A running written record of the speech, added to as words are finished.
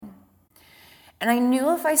And I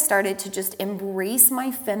knew if I started to just embrace my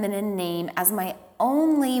feminine name as my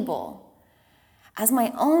own label, as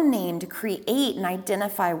my own name to create and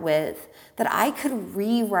identify with, that I could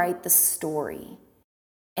rewrite the story.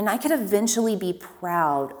 And I could eventually be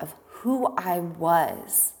proud of who I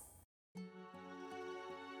was.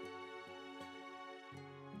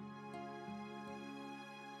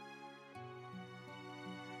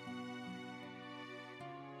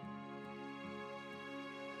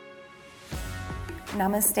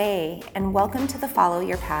 Namaste, and welcome to the Follow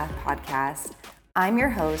Your Path podcast. I'm your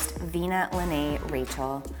host, Vina Lene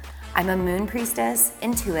Rachel. I'm a moon priestess,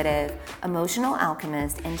 intuitive, emotional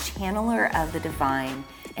alchemist, and channeler of the divine,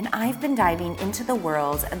 and I've been diving into the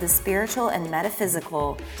worlds of the spiritual and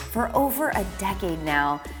metaphysical for over a decade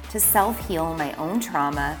now to self-heal my own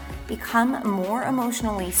trauma, become more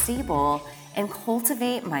emotionally stable, and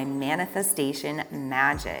cultivate my manifestation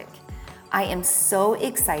magic. I am so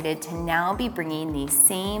excited to now be bringing these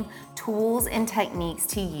same tools and techniques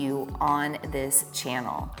to you on this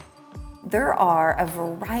channel. There are a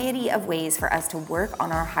variety of ways for us to work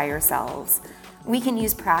on our higher selves. We can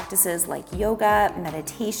use practices like yoga,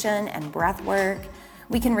 meditation, and breath work.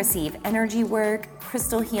 We can receive energy work,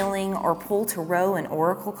 crystal healing, or pull tarot and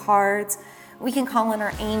oracle cards. We can call in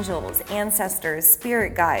our angels, ancestors,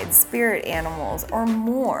 spirit guides, spirit animals, or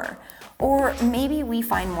more. Or maybe we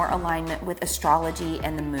find more alignment with astrology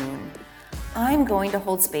and the moon. I'm going to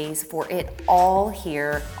hold space for it all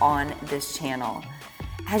here on this channel.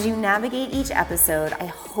 As you navigate each episode, I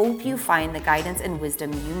hope you find the guidance and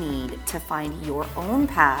wisdom you need to find your own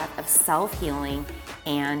path of self-healing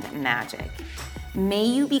and magic. May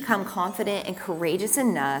you become confident and courageous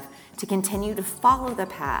enough to continue to follow the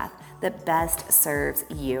path that best serves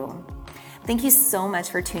you. Thank you so much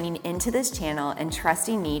for tuning into this channel and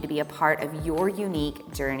trusting me to be a part of your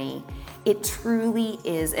unique journey. It truly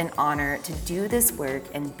is an honor to do this work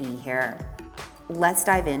and be here. Let's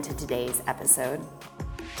dive into today's episode.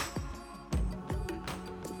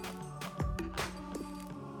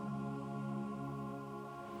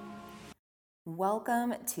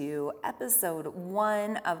 Welcome to episode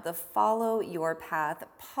 1 of the Follow Your Path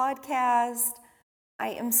podcast.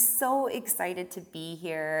 I am so excited to be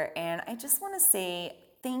here, and I just want to say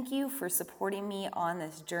thank you for supporting me on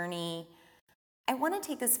this journey. I want to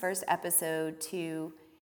take this first episode to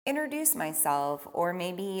introduce myself, or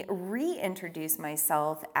maybe reintroduce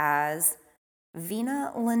myself as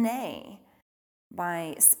Vina Lene,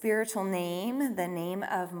 my spiritual name, the name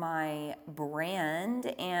of my brand,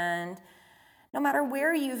 and no matter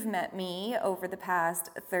where you've met me over the past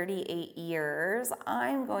 38 years,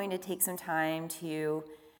 I'm going to take some time to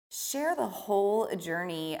share the whole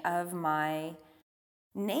journey of my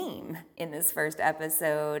name in this first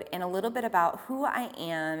episode and a little bit about who I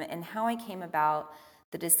am and how I came about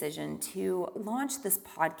the decision to launch this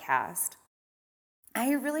podcast.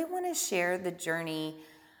 I really want to share the journey,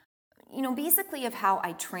 basically of how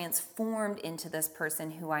I transformed into this person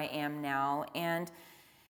who I am now and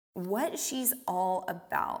what she's all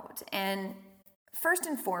about. And first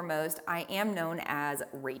and foremost, I am known as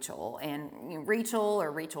Rachel. And Rachel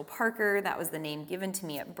or Rachel Parker, that was the name given to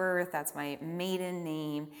me at birth. That's my maiden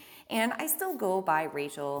name. And I still go by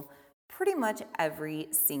Rachel pretty much every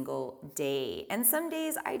single day. And some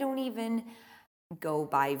days I don't even go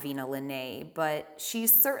by Vina Lene, but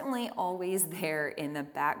she's certainly always there in the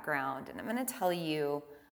background. And I'm going to tell you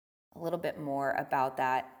a little bit more about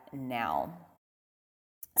that now.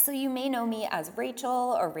 So you may know me as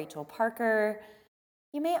Rachel or Rachel Parker.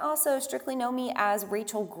 You may also strictly know me as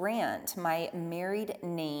Rachel Grant, my married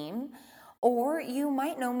name, or you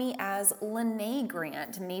might know me as Lene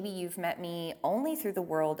Grant. Maybe you've met me only through the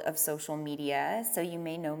world of social media, so you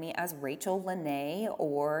may know me as Rachel Lene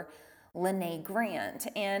or Lene Grant.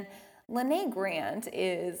 And Lene Grant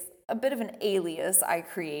is a bit of an alias I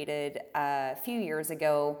created a few years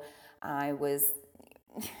ago.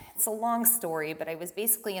 It's a long story, but I was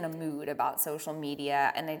basically in a mood about social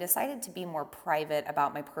media, and I decided to be more private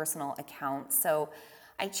about my personal account. So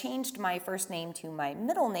I changed my first name to my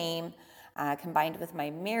middle name, combined with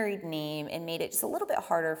my married name, and made it just a little bit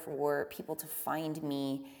harder for people to find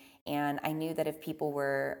me. And I knew that if people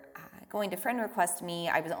were going to friend request me,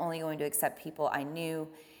 I was only going to accept people I knew,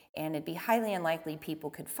 and it'd be highly unlikely people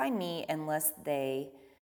could find me unless I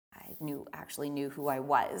actually knew who I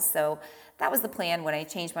was. So that was the plan when I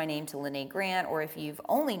changed my name to Lene Grant, or if you've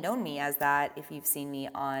only known me as that, if you've seen me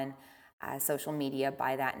on social media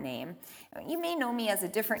by that name. You may know me as a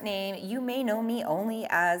different name. You may know me only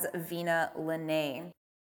as Vina Lene.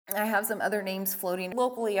 I have some other names floating.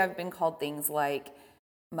 Locally, I've been called things like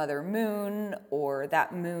Mother Moon or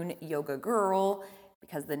That Moon Yoga Girl.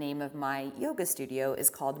 because the name of my yoga studio is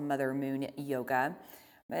called Mother Moon Yoga.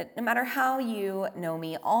 But no matter how you know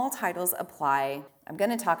me, all titles apply. I'm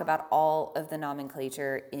going to talk about all of the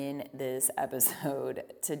nomenclature in this episode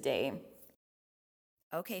today.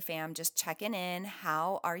 Okay, fam, just checking in.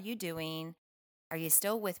 How are you doing? Are you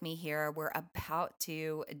still with me here? We're about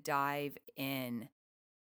to dive in.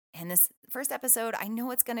 And this first episode, I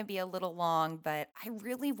know it's going to be a little long, but I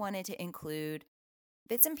really wanted to include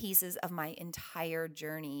bits and pieces of my entire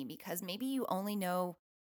journey because maybe you only know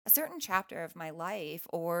a certain chapter of my life,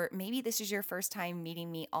 or maybe this is your first time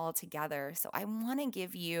meeting me all together. So I want to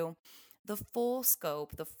give you the full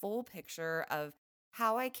scope, the full picture of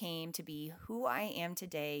how I came to be who I am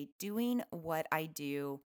today, doing what I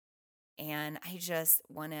do. And I just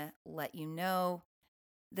want to let you know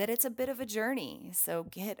that it's a bit of a journey. So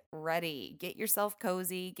get ready, get yourself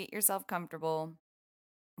cozy, get yourself comfortable,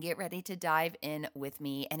 get ready to dive in with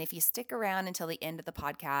me. And if you stick around until the end of the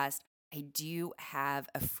podcast, I do have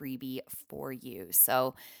a freebie for you.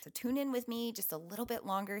 So tune in with me just a little bit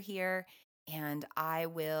longer here, and I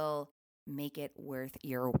will make it worth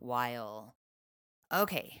your while.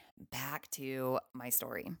 Okay, back to my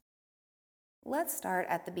story. Let's start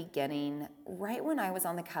at the beginning, right when I was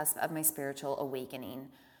on the cusp of my spiritual awakening.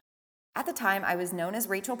 At the time, I was known as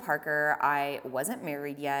Rachel Parker. I wasn't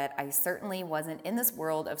married yet. I certainly wasn't in this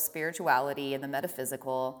world of spirituality and the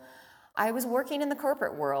metaphysical. I was working in the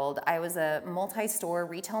corporate world. I was a multi-store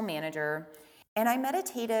retail manager, and I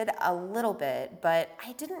meditated a little bit, but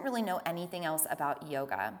I didn't really know anything else about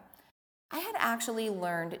yoga. I had actually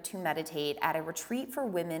learned to meditate at a retreat for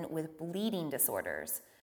women with bleeding disorders.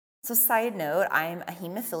 So, side note, I'm a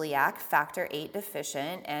hemophiliac, factor VIII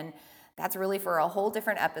deficient, and that's really for a whole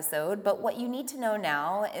different episode. But what you need to know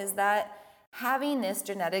now is that having this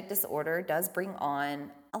genetic disorder does bring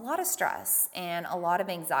on a lot of stress and a lot of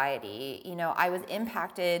anxiety. I was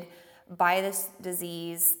impacted by this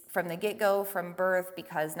disease from the get-go, from birth,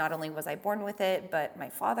 because not only was I born with it, but my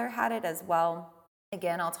father had it as well.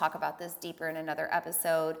 Again, I'll talk about this deeper in another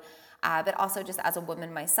episode. But also just as a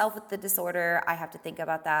woman myself with the disorder, I have to think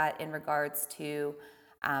about that in regards to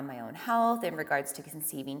my own health, in regards to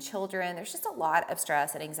conceiving children. There's just a lot of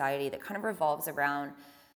stress and anxiety that kind of revolves around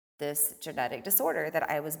this genetic disorder that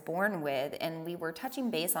I was born with. And we were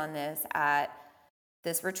touching base on this at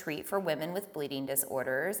this retreat for women with bleeding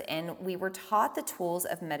disorders. And we were taught the tools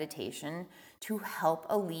of meditation to help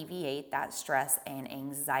alleviate that stress and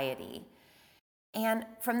anxiety. And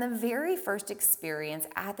from the very first experience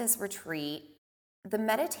at this retreat, the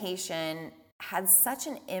meditation had such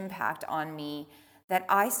an impact on me that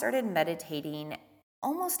I started meditating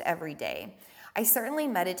almost every day. I certainly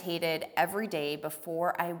meditated every day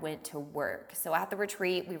before I went to work. So at the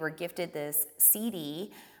retreat, we were gifted this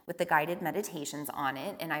CD with the guided meditations on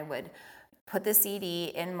it, and I would put the CD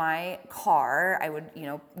in my car. I would,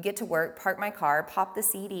 get to work, park my car, pop the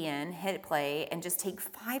CD in, hit play, and just take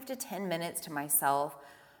 5 to 10 minutes to myself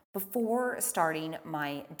before starting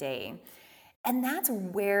my day. And that's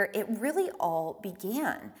where it really all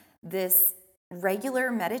began. This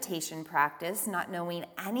regular meditation practice, not knowing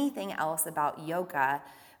anything else about yoga.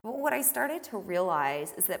 But what I started to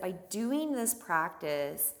realize is that by doing this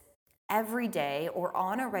practice every day or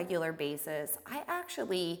on a regular basis, I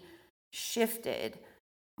actually shifted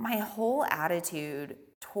my whole attitude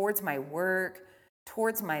towards my work,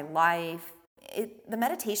 towards my life. The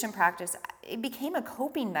meditation practice, it became a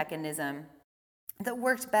coping mechanism that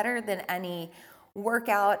worked better than any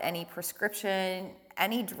workout, any prescription,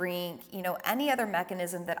 any drink, any other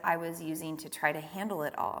mechanism that I was using to try to handle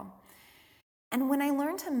it all. And when I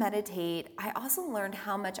learned to meditate, I also learned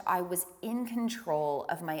how much I was in control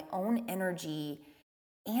of my own energy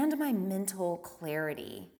and my mental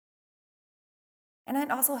clarity. And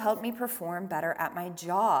it also helped me perform better at my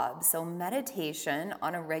job. So meditation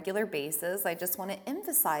on a regular basis, I just want to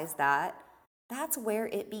emphasize that's where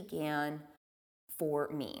it began for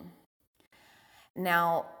me.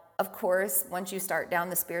 Now, of course, once you start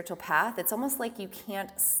down the spiritual path, it's almost like you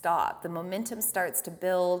can't stop. The momentum starts to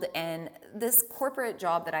build, and this corporate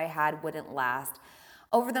job that I had wouldn't last.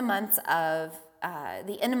 Over the months of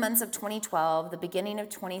the end of months of 2012, the beginning of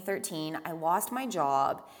 2013, I lost my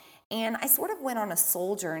job, and I sort of went on a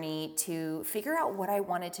soul journey to figure out what I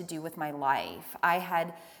wanted to do with my life. I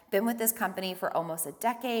had been with this company for almost a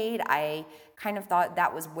decade. I kind of thought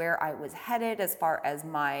that was where I was headed as far as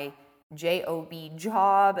my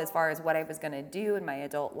job, as far as what I was going to do in my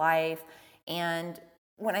adult life. And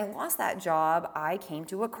when I lost that job, I came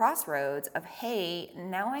to a crossroads of, hey,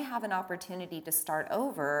 now I have an opportunity to start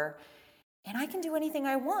over, and I can do anything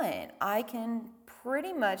I want. I can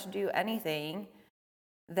pretty much do anything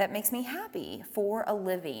that makes me happy for a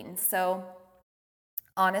living. So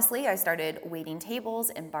honestly, I started waiting tables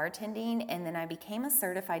and bartending, and then I became a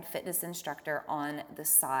certified fitness instructor on the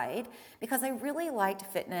side because I really liked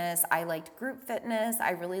fitness. I liked group fitness.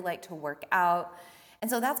 I really liked to work out. And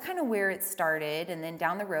so that's kind of where it started. And then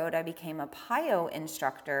down the road, I became a PiYo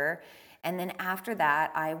instructor. And then after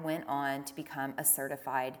that, I went on to become a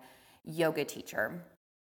certified yoga teacher.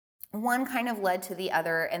 One kind of led to the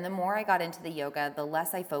other, and the more I got into the yoga, the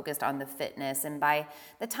less I focused on the fitness. And by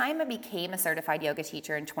the time I became a certified yoga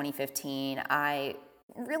teacher in 2015, I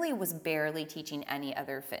really was barely teaching any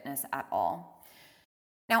other fitness at all.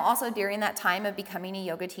 Now, also during that time of becoming a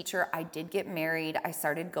yoga teacher, I did get married. I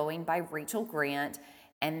started going by Rachel Grant.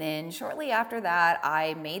 And then shortly after that,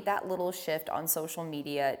 I made that little shift on social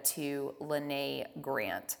media to Lene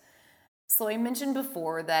Grant. So I mentioned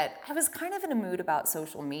before that I was kind of in a mood about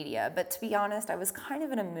social media, but to be honest, I was kind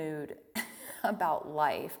of in a mood about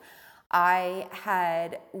life. I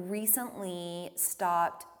had recently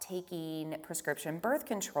stopped taking prescription birth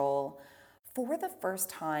control for the first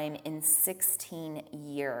time in 16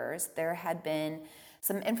 years. There had been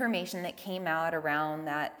some information that came out around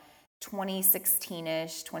that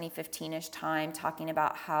 2016-ish, 2015-ish time talking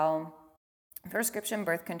about how prescription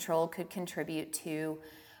birth control could contribute to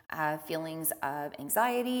feelings of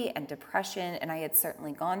anxiety and depression, and I had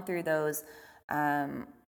certainly gone through those,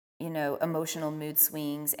 emotional mood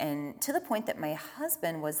swings, and to the point that my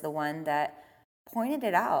husband was the one that pointed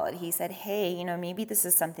it out. He said, hey, maybe this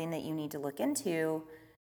is something that you need to look into.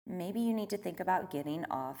 Maybe you need to think about getting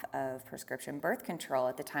off of prescription birth control.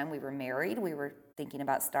 At the time we were married, we were thinking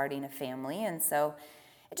about starting a family, and so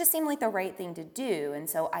it just seemed like the right thing to do. And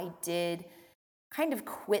so I did kind of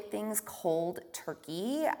quit things cold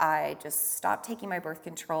turkey. I just stopped taking my birth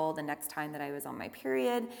control the next time that I was on my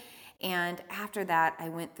period. And after that, I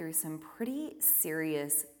went through some pretty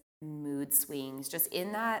serious mood swings just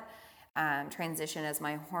in that transition as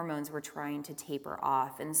my hormones were trying to taper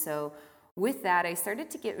off. And so with that, I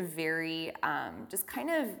started to get very just kind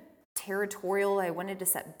of territorial. I wanted to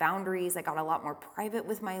set boundaries. I got a lot more private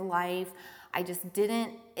with my life.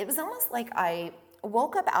 It was almost like I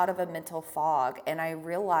woke up out of a mental fog, and I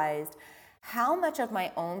realized how much of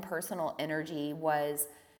my own personal energy was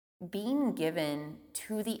being given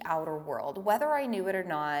to the outer world, whether I knew it or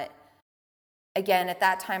not. Again, at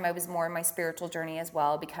that time, I was more in my spiritual journey as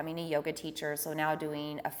well, becoming a yoga teacher. So now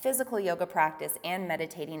doing a physical yoga practice and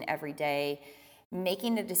meditating every day,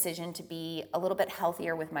 making a decision to be a little bit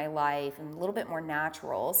healthier with my life and a little bit more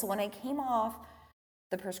natural. So when I came off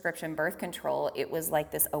the prescription birth control, it was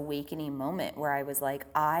like this awakening moment where I was like,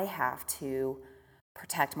 I have to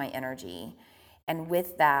protect my energy. And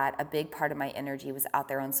with that, a big part of my energy was out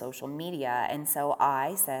there on social media. And so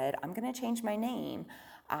I said, I'm going to change my name.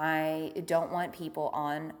 I don't want people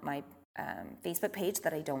on my Facebook page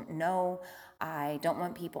that I don't know. I don't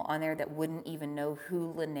want people on there that wouldn't even know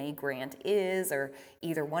who Lene Grant is or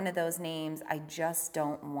either one of those names. I just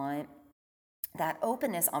don't want that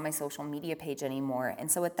openness on my social media page anymore. And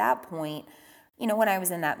so at that point, when I was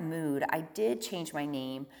in that mood, I did change my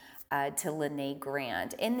name to Lene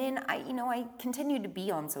Grant. And then I continued to be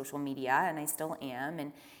on social media, and I still am.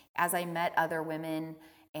 And as I met other women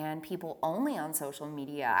and people only on social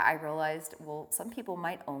media, I realized, well, some people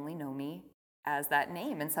might only know me as that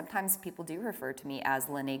name. And sometimes people do refer to me as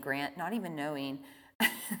Lene Grant, not even knowing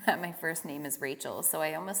that my first name is Rachel. So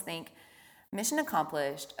I almost think, mission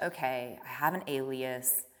accomplished. Okay, I have an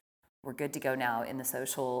alias. We're good to go now in the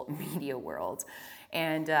social media world.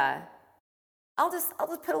 And I'll just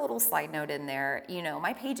put a little side note in there.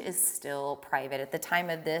 My page is still private. At the time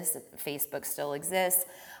of this, Facebook still exists.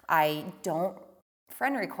 I don't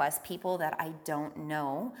friend request people that I don't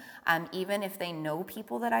know. Even if they know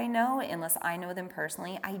people that I know, unless I know them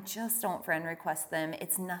personally, I just don't friend request them.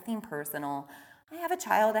 It's nothing personal. I have a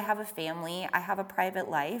child, I have a family, I have a private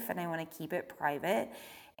life, and I want to keep it private.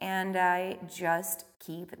 And I just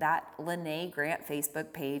keep that Lene Grant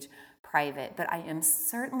Facebook page private. But I am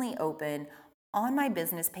certainly open on my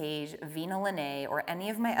business page, Vina Lene, or any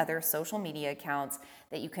of my other social media accounts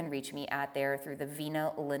that you can reach me at there through the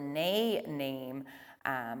Vina Lene name.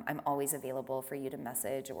 I'm always available for you to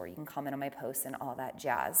message, or you can comment on my posts and all that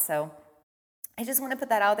jazz. So I just want to put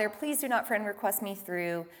that out there. Please do not friend request me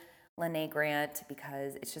through Lene Grant,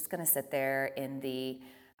 because it's just going to sit there in the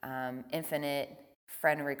infinite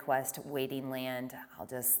friend request waiting land. I'll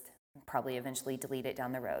just probably eventually delete it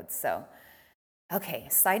down the road. So, okay,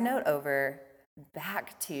 side note over,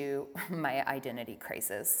 back to my identity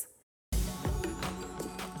crisis.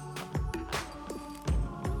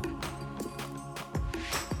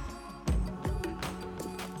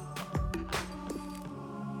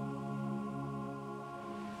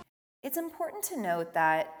 it's important to note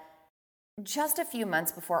that just a few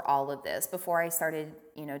months before all of this, before I started,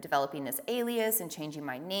 developing this alias and changing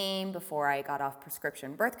my name, before I got off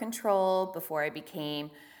prescription birth control, before I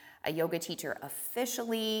became a yoga teacher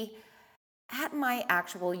officially, at my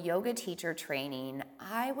actual yoga teacher training,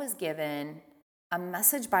 I was given a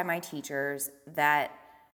message by my teachers that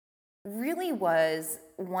really was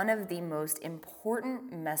one of the most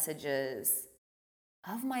important messages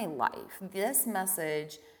of my life. This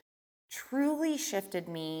message truly shifted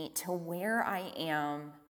me to where I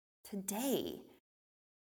am today.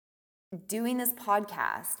 Doing this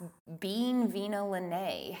podcast, being Vina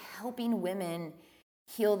Lene, helping women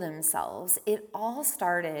heal themselves. It all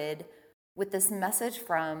started with this message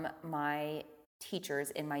from my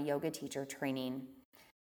teachers in my yoga teacher training.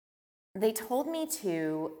 They told me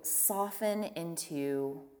to soften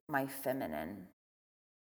into my feminine.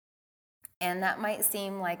 And that might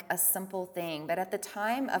seem like a simple thing, but at the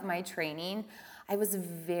time of my training, I was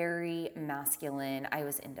very masculine. I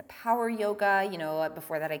was into power yoga.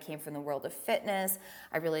 Before that, I came from the world of fitness.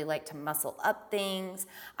 I really liked to muscle up things.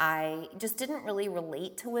 I just didn't really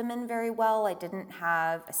relate to women very well.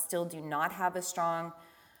 I still do not have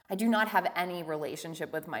I do not have any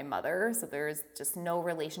relationship with my mother, so there's just no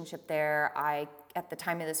relationship there. At the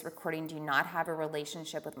time of this recording, do not have a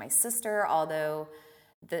relationship with my sister, although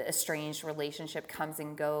the estranged relationship comes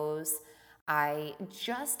and goes. I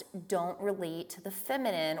just don't relate to the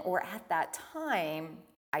feminine, or at that time,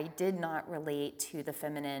 I did not relate to the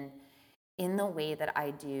feminine in the way that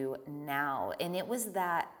I do now. And it was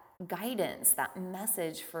that guidance, that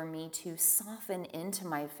message for me to soften into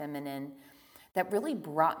my feminine that really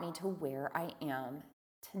brought me to where I am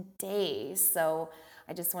today. So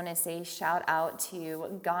I just want to say shout out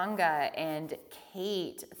to Ganga and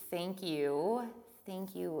Kate. Thank you.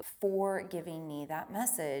 Thank you for giving me that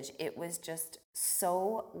message. It was just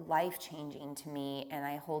so life-changing to me, and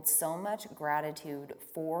I hold so much gratitude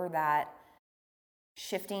for that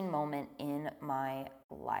shifting moment in my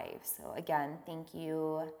life. So again, thank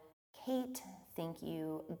you, Kate. Thank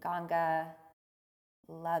you, Ganga.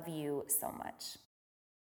 Love you so much.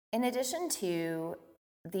 In addition to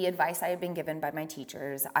the advice I had been given by my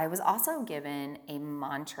teachers, I was also given a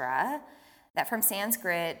mantra that from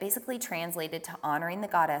Sanskrit basically translated to honoring the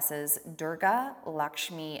goddesses Durga,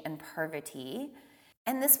 Lakshmi, and Parvati.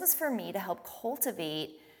 And this was for me to help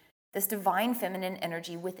cultivate this divine feminine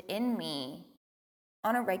energy within me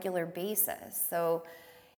on a regular basis. So,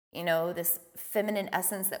 this feminine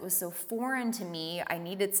essence that was so foreign to me, I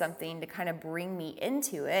needed something to kind of bring me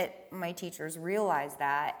into it. My teachers realized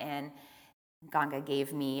that, and Ganga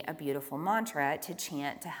gave me a beautiful mantra to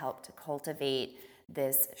chant to help to cultivate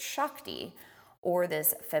this Shakti, or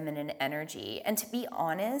this feminine energy. And to be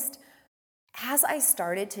honest, as I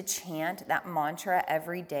started to chant that mantra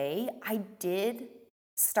every day, I did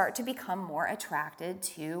start to become more attracted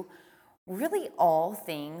to really all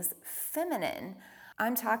things feminine.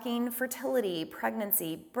 I'm talking fertility,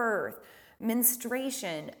 pregnancy, birth,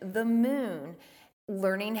 menstruation, the moon,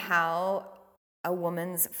 learning how a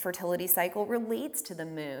woman's fertility cycle relates to the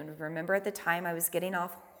moon. Remember, at the time I was getting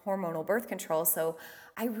off hormonal birth control, so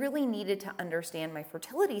I really needed to understand my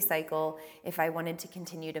fertility cycle if I wanted to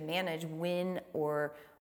continue to manage when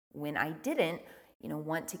I didn't,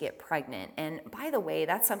 want to get pregnant. And by the way,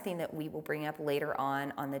 that's something that we will bring up later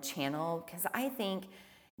on the channel, because I think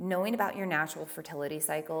knowing about your natural fertility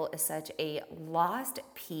cycle is such a lost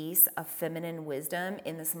piece of feminine wisdom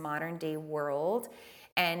in this modern day world.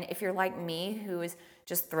 And if you're like me, who is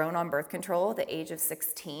just thrown on birth control at the age of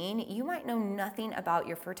 16, you might know nothing about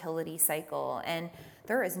your fertility cycle. And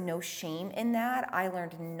there is no shame in that. I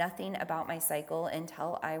learned nothing about my cycle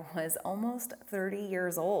until I was almost 30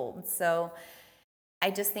 years old. So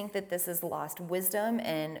I just think that this is lost wisdom,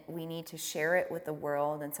 and we need to share it with the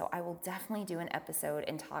world. And so I will definitely do an episode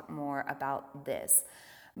and talk more about this.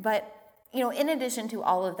 But in addition to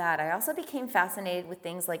all of that, I also became fascinated with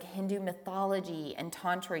things like Hindu mythology and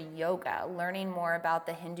Tantra yoga, learning more about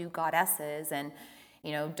the Hindu goddesses and,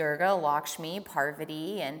 Durga, Lakshmi,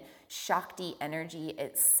 Parvati, and Shakti energy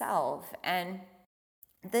itself. And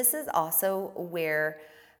this is also where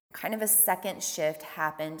kind of a second shift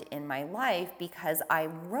happened in my life, because I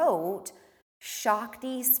wrote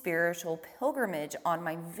Shakti Spiritual Pilgrimage on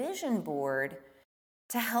my vision board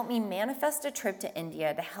to help me manifest a trip to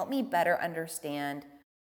India, to help me better understand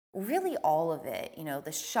really all of it,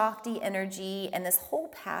 the Shakti energy and this whole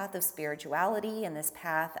path of spirituality and this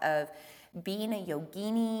path of being a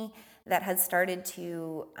yogini that had started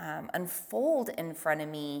to unfold in front of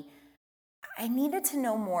me. I needed to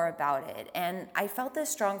know more about it, and I felt this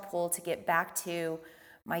strong pull to get back to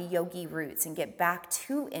my yogi roots and get back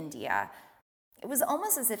to India. It was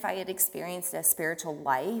almost as if I had experienced a spiritual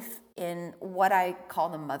life in what I call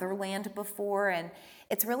the motherland before. And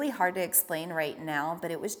it's really hard to explain right now,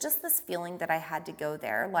 but it was just this feeling that I had to go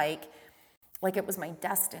there, like it was my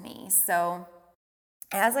destiny. So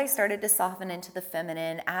as I started to soften into the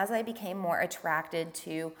feminine, as I became more attracted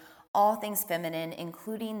to all things feminine,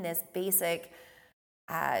 including this basic,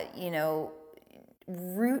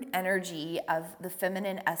 root energy of the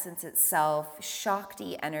feminine essence itself,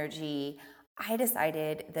 Shakti energy, I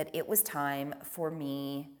decided that it was time for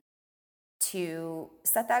me to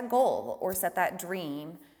set that goal or set that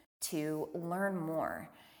dream to learn more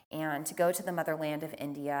and to go to the motherland of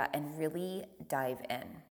India and really dive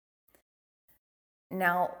in.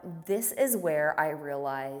 Now, this is where I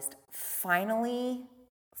realized finally,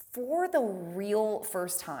 for the real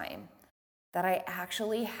first time, that I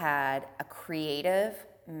actually had a creative,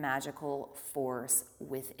 magical force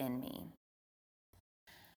within me.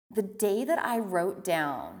 The day that I wrote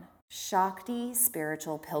down Shakti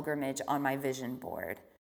Spiritual Pilgrimage on my vision board,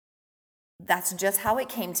 that's just how it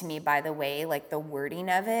came to me, by the way, like the wording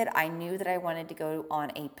of it. I knew that I wanted to go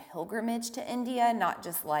on a pilgrimage to India, not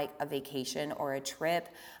just like a vacation or a trip.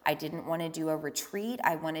 I didn't want to do a retreat.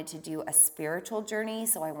 I wanted to do a spiritual journey,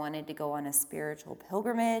 so I wanted to go on a spiritual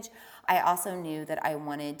pilgrimage. I also knew that I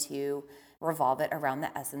wanted to revolve it around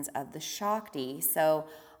the essence of the Shakti. So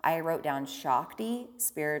I wrote down Shakti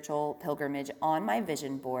Spiritual Pilgrimage on my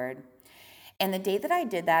vision board. And the day that I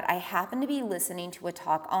did that, I happened to be listening to a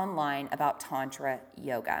talk online about Tantra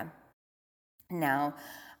yoga. Now,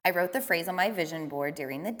 I wrote the phrase on my vision board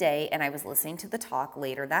during the day, and I was listening to the talk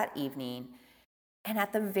later that evening. And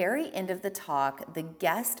at the very end of the talk, the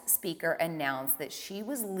guest speaker announced that she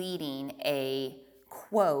was leading a,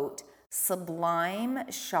 quote, sublime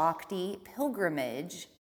Shakti pilgrimage,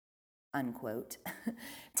 unquote,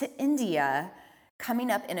 to India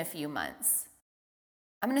coming up in a few months.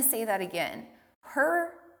 I'm going to say that again.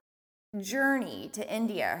 Her journey to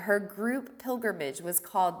India, her group pilgrimage was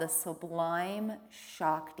called the Sublime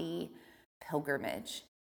Shakti Pilgrimage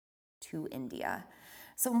to India.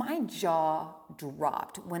 So my jaw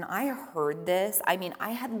dropped when I heard this. I mean,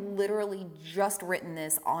 I had literally just written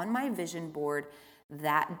this on my vision board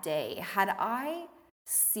that day. Had I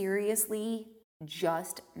seriously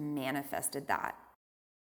just manifested that?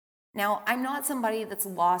 Now, I'm not somebody that's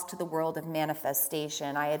lost to the world of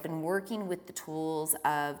manifestation. I had been working with the tools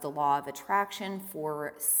of the law of attraction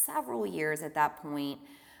for several years at that point,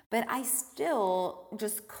 but I still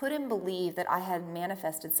just couldn't believe that I had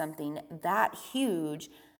manifested something that huge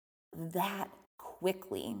that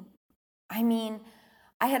quickly. I mean,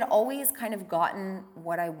 I had always kind of gotten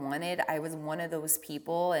what I wanted. I was one of those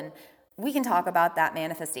people, and we can talk about that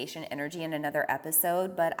manifestation energy in another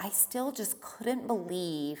episode, but I still just couldn't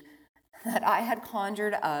believe that I had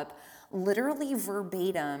conjured up, literally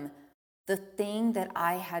verbatim, the thing that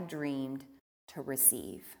I had dreamed to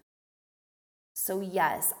receive. So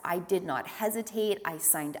yes, I did not hesitate. I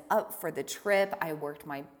signed up for the trip. I worked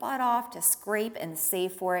my butt off to scrape and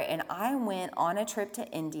save for it, and I went on a trip to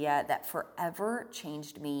India that forever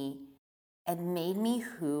changed me and made me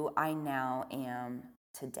who I now am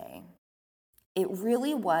today. It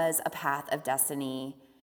really was a path of destiny,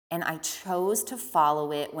 and I chose to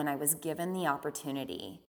follow it when I was given the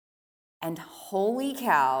opportunity. And holy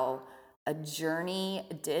cow, a journey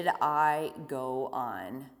did I go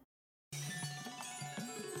on.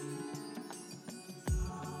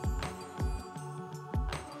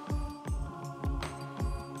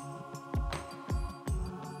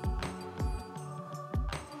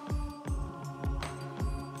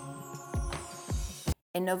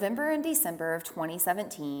 In November and December of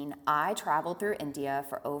 2017, I traveled through India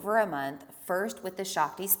for over a month, first with the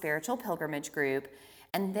Shakti Spiritual Pilgrimage Group,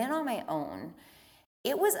 and then on my own.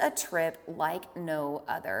 It was a trip like no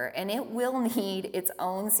other, and it will need its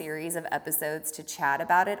own series of episodes to chat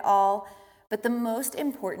about it all. But the most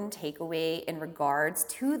important takeaway in regards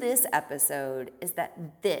to this episode is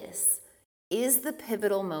that this is the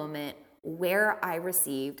pivotal moment where I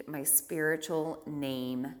received my spiritual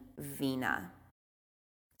name, Veena.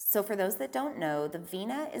 So for those that don't know, the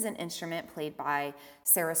Veena is an instrument played by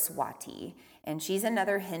Saraswati, and she's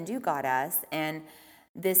another Hindu goddess, and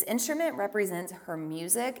this instrument represents her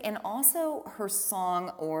music and also her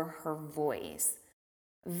song or her voice.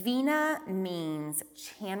 Veena means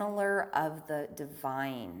channeler of the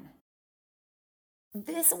divine.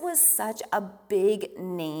 This was such a big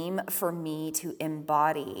name for me to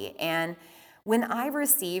embody, and When I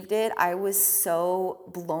received it, I was so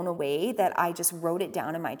blown away that I just wrote it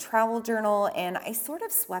down in my travel journal and I sort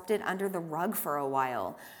of swept it under the rug for a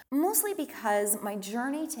while, mostly because my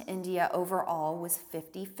journey to India overall was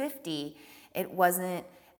 50-50. It wasn't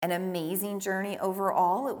an amazing journey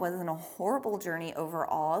overall, it wasn't a horrible journey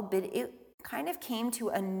overall, but it kind of came to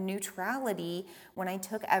a neutrality when I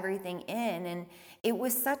took everything in. And it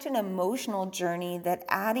was such an emotional journey that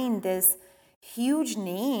adding this huge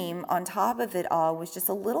name on top of it all was just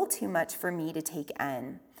a little too much for me to take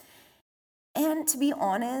in. And to be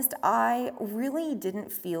honest, I really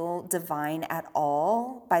didn't feel divine at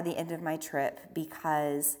all by the end of my trip,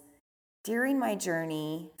 because during my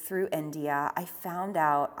journey through India, I found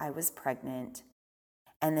out I was pregnant.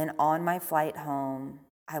 And then on my flight home,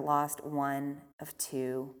 I lost one of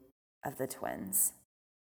two of the twins.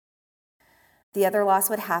 The other loss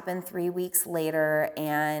would happen 3 weeks later,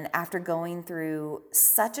 and after going through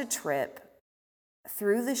such a trip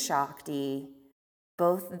through the Shakti,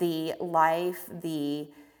 both the life, the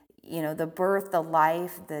birth, the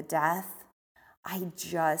life, the death, I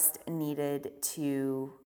just needed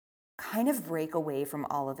to kind of break away from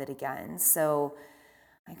all of it again. So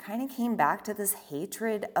I kind of came back to this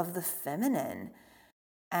hatred of the feminine.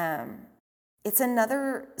 It's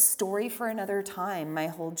another story for another time, my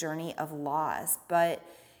whole journey of loss. But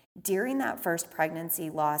during that first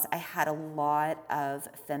pregnancy loss, I had a lot of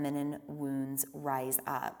feminine wounds rise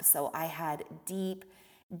up. So I had deep,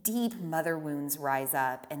 deep mother wounds rise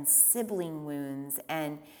up, and sibling wounds,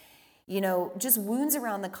 and just wounds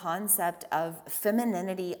around the concept of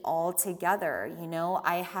femininity altogether.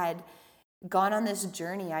 I had gone on this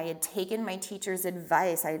journey. I had taken my teacher's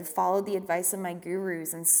advice. I had followed the advice of my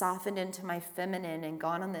gurus and softened into my feminine and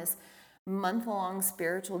gone on this month-long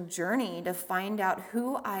spiritual journey to find out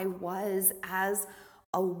who I was as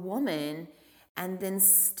a woman. And then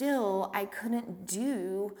still, I couldn't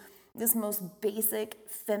do this most basic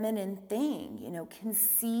feminine thing,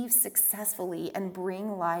 conceive successfully and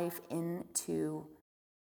bring life into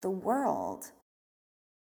the world.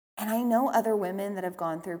 And I know other women that have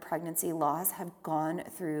gone through pregnancy loss have gone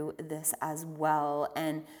through this as well.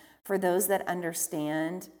 And for those that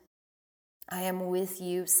understand, I am with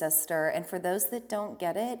you, sister. And for those that don't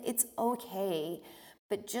get it, it's okay.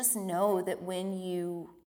 But just know that when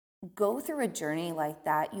you go through a journey like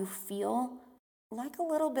that, you feel like a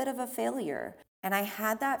little bit of a failure. And I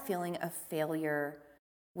had that feeling of failure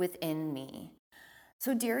within me.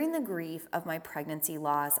 So during the grief of my pregnancy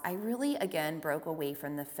loss, I really, again, broke away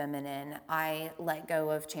from the feminine. I let go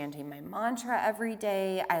of chanting my mantra every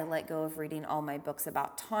day. I let go of reading all my books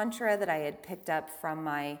about Tantra that I had picked up from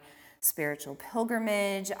my spiritual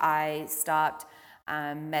pilgrimage. I stopped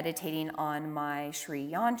meditating on my Sri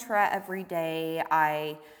Yantra every day.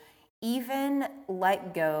 I even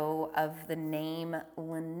let go of the name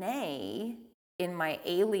Lene in my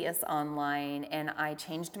alias online, and I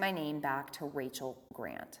changed my name back to Rachel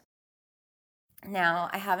Grant. Now,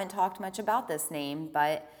 I haven't talked much about this name,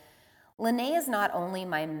 but Lene is not only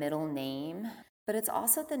my middle name, but it's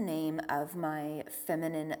also the name of my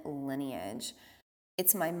feminine lineage.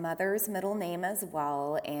 It's my mother's middle name as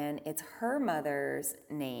well, and it's her mother's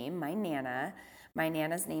name, my Nana. My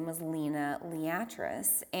Nana's name was Lena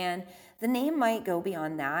Leatris, and the name might go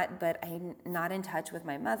beyond that, but I'm not in touch with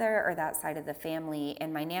my mother or that side of the family,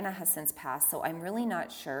 and my Nana has since passed, so I'm really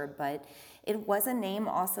not sure, but it was a name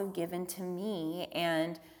also given to me.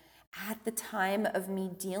 And at the time of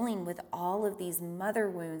me dealing with all of these mother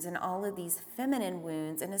wounds and all of these feminine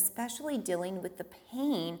wounds, and especially dealing with the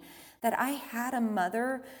pain that I had a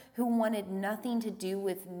mother who wanted nothing to do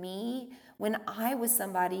with me when I was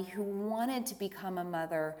somebody who wanted to become a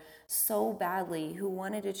mother so badly, who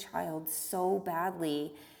wanted a child so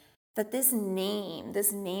badly, that this name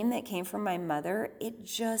that came from my mother, it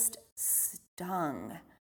just stung.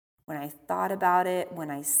 When I thought about it, when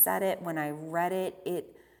I said it, when I read it,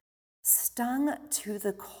 it stung to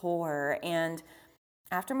the core. And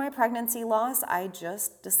after my pregnancy loss, I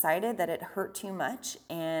just decided that it hurt too much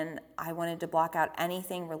and I wanted to block out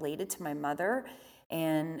anything related to my mother,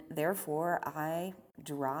 and therefore I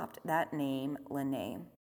dropped that name, Lene.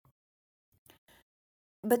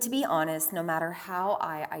 But to be honest, no matter how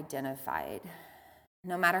I identified,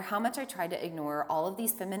 no matter how much I tried to ignore all of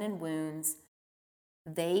these feminine wounds,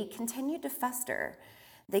 they continued to fester.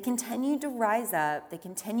 They continued to rise up. They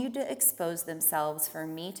continued to expose themselves for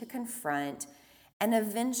me to confront. And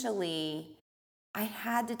eventually, I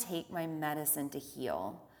had to take my medicine to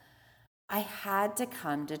heal. I had to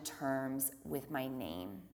come to terms with my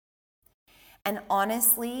name. And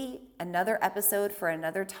honestly, another episode for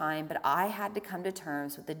another time, but I had to come to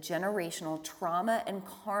terms with the generational trauma and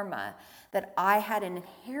karma that I had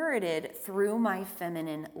inherited through my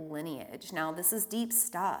feminine lineage. Now, this is deep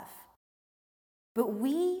stuff, but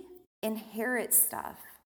we inherit stuff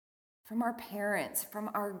from our parents,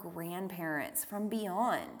 from our grandparents, from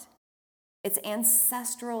beyond. It's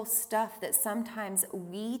ancestral stuff that sometimes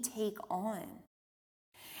we take on.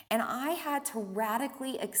 And I had to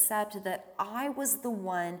radically accept that I was the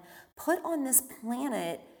one put on this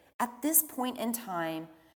planet at this point in time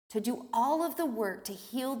to do all of the work to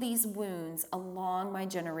heal these wounds along my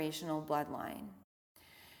generational bloodline.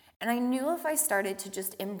 And I knew if I started to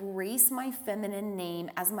just embrace my feminine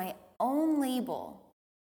name as my own label,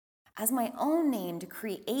 as my own name to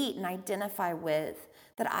create and identify with,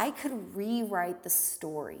 that I could rewrite the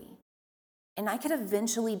story. And I could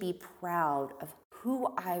eventually be proud of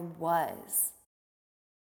who I was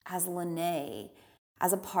as Lene,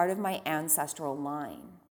 as a part of my ancestral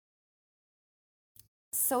line.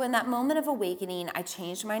 So in that moment of awakening, I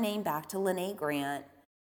changed my name back to Lene Grant.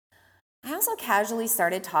 I also casually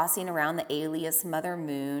started tossing around the alias Mother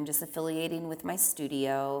Moon, just affiliating with my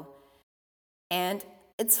studio. And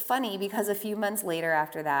it's funny because a few months later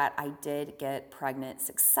after that, I did get pregnant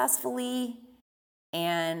successfully,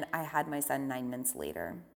 and I had my son 9 months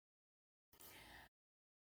later.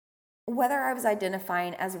 Whether I was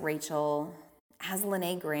identifying as Rachel, as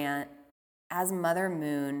Lene Grant, as Mother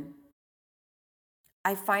Moon,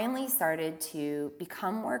 I finally started to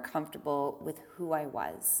become more comfortable with who I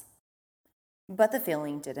was. But the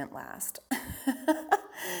feeling didn't last.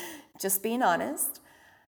 Just being honest.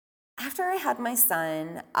 After I had my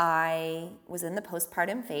son, I was in the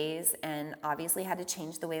postpartum phase and obviously had to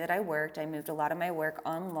change the way that I worked. I moved a lot of my work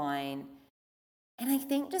online. And I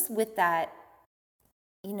think just with that,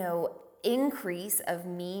 increase of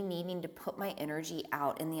me needing to put my energy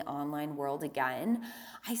out in the online world again,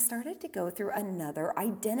 I started to go through another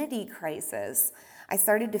identity crisis. I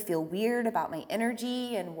started to feel weird about my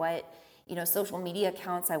energy and what, social media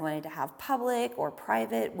accounts I wanted to have public or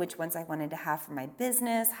private, which ones I wanted to have for my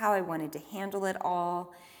business, how I wanted to handle it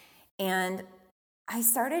all. And I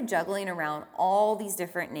started juggling around all these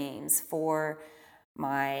different names for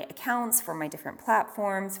my accounts, for my different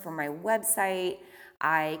platforms, for my website.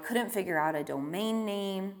 I couldn't figure out a domain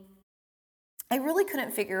name. I really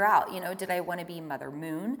couldn't figure out, did I want to be Mother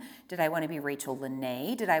Moon? Did I want to be Rachel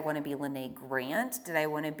Lene? Did I want to be Lene Grant? Did I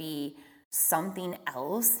want to be something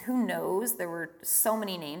else? Who knows? There were so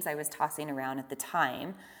many names I was tossing around at the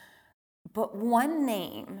time. But one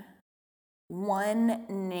name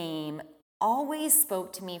always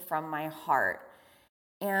spoke to me from my heart.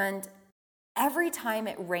 And every time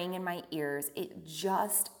it rang in my ears, it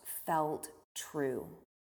just felt true.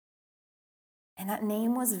 And that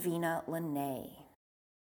name was Vina Lene.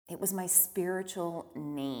 It was my spiritual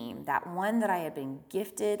name, that one that I had been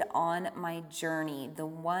gifted on my journey, the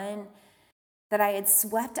one that I had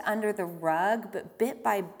swept under the rug, but bit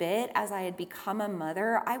by bit, as I had become a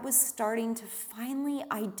mother, I was starting to finally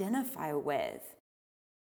identify with.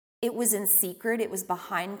 It was in secret, it was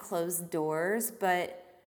behind closed doors, but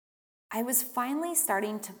I was finally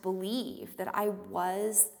starting to believe that I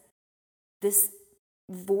was this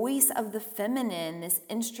voice of the feminine, this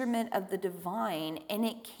instrument of the divine, and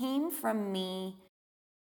it came from me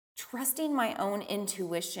trusting my own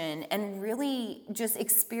intuition and really just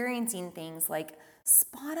experiencing things like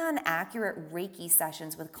spot on accurate Reiki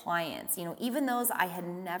sessions with clients. Even those I had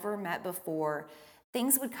never met before,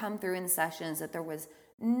 things would come through in sessions that there was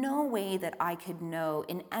no way that I could know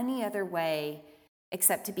in any other way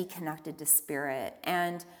except to be connected to spirit.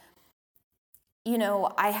 And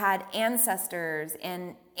I had ancestors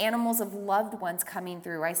and animals of loved ones coming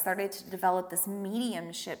through. I started to develop this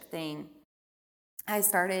mediumship thing. I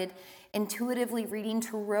started intuitively reading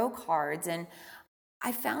tarot cards, and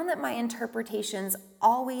I found that my interpretations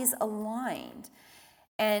always aligned.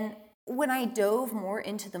 And when I dove more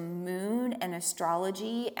into the moon and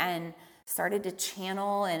astrology and started to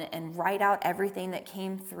channel and write out everything that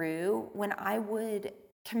came through, when I would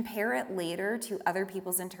compare it later to other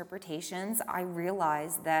people's interpretations, I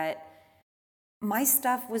realized that my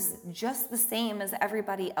stuff was just the same as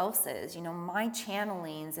everybody else's. My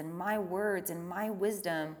channelings and my words and my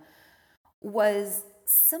wisdom was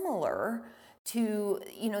similar to,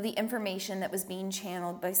 the information that was being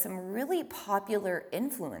channeled by some really popular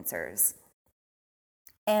influencers.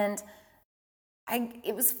 And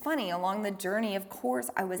it was funny along the journey. Of course,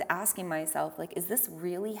 I was asking myself, is this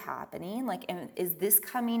really happening? Is this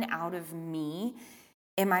coming out of me?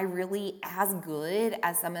 Am I really as good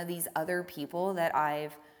as some of these other people that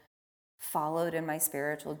I've followed in my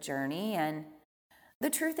spiritual journey. And the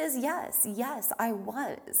truth is, yes, I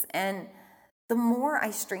was. And the more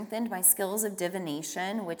I strengthened my skills of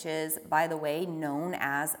divination, which is, by the way, known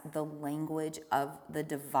as the language of the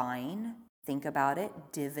divine, think about it,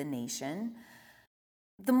 divination.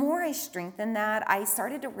 The more I strengthened that, I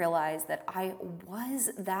started to realize that I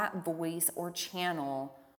was that voice or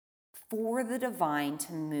channel for the divine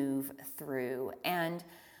to move through. And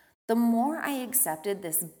the more I accepted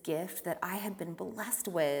this gift that I had been blessed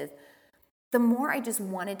with, the more I just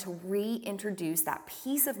wanted to reintroduce that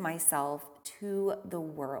piece of myself to the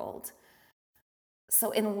world.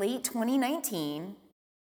 So in late 2019,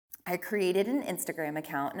 I created an Instagram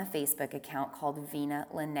account and a Facebook account called Vina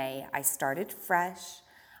Lene. I started fresh.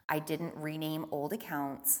 I didn't rename old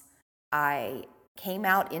accounts. I came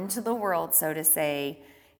out into the world, so to say,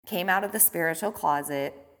 came out of the spiritual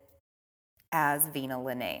closet as Vina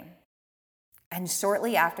Lene. And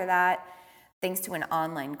shortly after that, thanks to an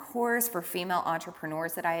online course for female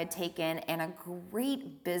entrepreneurs that I had taken and a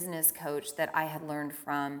great business coach that I had learned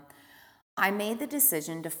from, I made the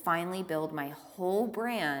decision to finally build my whole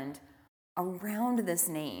brand around this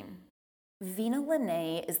name. Vina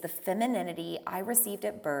Lene is the femininity I received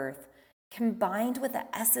at birth, combined with the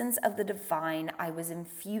essence of the divine I was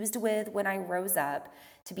infused with when I rose up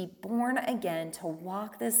to be born again to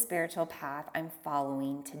walk this spiritual path I'm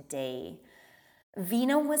following today.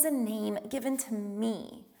 Vina was a name given to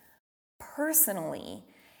me personally,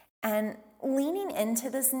 and leaning into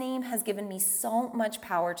this name has given me so much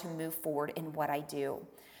power to move forward in what I do.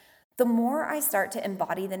 The more I start to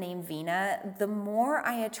embody the name Vina, the more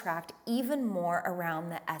I attract even more around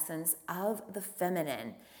the essence of the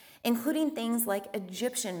feminine, including things like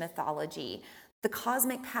Egyptian mythology, the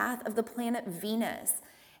cosmic path of the planet Venus,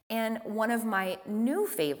 and one of my new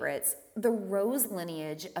favorites, the rose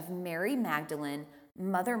lineage of Mary Magdalene,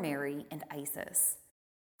 Mother Mary, and Isis.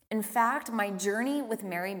 In fact, my journey with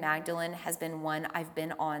Mary Magdalene has been one I've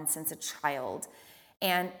been on since a child.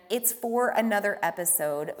 And it's for another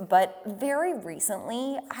episode, but very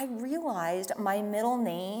recently I realized my middle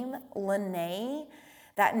name, Lene,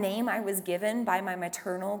 that name I was given by my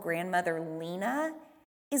maternal grandmother Lena,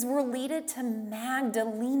 is related to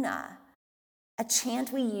Magdalena, a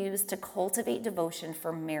chant we use to cultivate devotion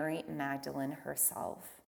for Mary Magdalene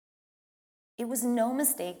herself. It was no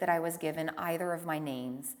mistake that I was given either of my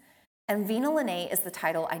names, and Vina Lene is the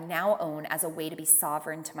title I now own as a way to be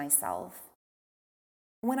sovereign to myself.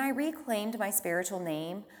 When I reclaimed my spiritual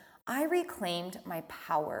name, I reclaimed my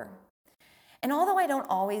power. And although I don't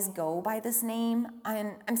always go by this name,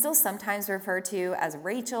 I'm still sometimes referred to as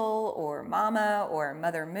Rachel or Mama or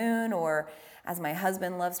Mother Moon, or as my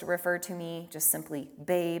husband loves to refer to me, just simply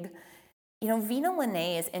Babe. You know, Vina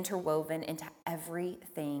Lene is interwoven into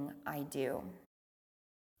everything I do.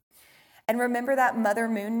 And remember that Mother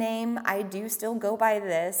Moon name? I do still go by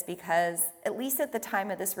this because, at least at the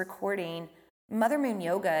time of this recording, Mother Moon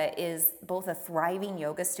Yoga is both a thriving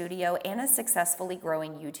yoga studio and a successfully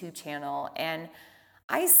growing YouTube channel, and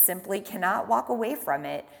I simply cannot walk away from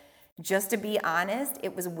it. Just to be honest,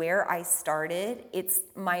 it was where I started. It's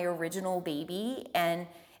my original baby, and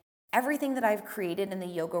everything that I've created in the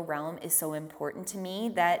yoga realm is so important to me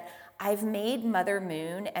that I've made Mother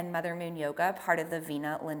Moon and Mother Moon Yoga part of the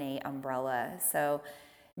Vina Lene umbrella. So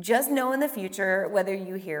just know in the future, whether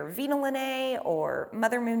you hear Vina Lene or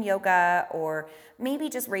Mother Moon Yoga or maybe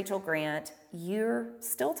just Rachel Grant, you're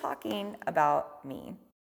still talking about me.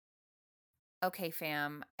 Okay,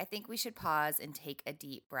 fam, I think we should pause and take a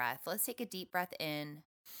deep breath. Let's take a deep breath in,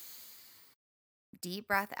 deep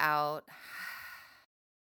breath out.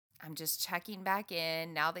 I'm just checking back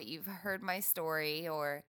in now that you've heard my story,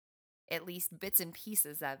 or at least bits and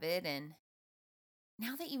pieces of it, and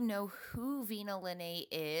now that you know who Vina Lene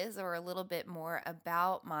is, or a little bit more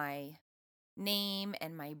about my name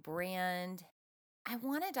and my brand, I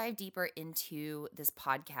want to dive deeper into this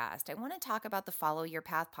podcast. I want to talk about the Follow Your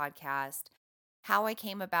Path podcast, how I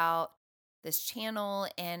came about this channel,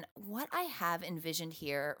 and what I have envisioned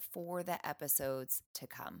here for the episodes to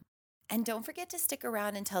come. And don't forget to stick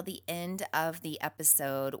around until the end of the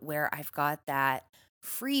episode, where I've got that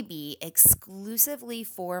freebie exclusively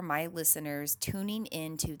for my listeners tuning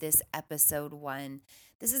into this episode 1.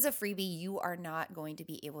 This is a freebie you are not going to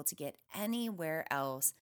be able to get anywhere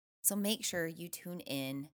else. So make sure you tune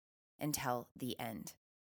in until the end.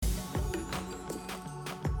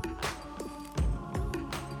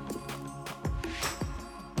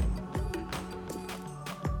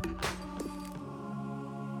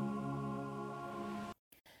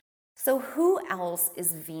 So who else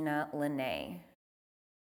is Vina Lene?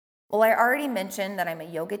 Well, I already mentioned that I'm a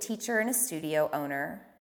yoga teacher and a studio owner.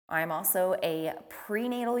 I'm also a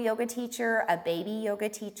prenatal yoga teacher, a baby yoga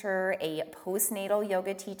teacher, a postnatal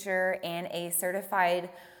yoga teacher, and a certified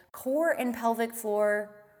core and pelvic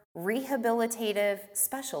floor rehabilitative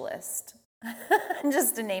specialist,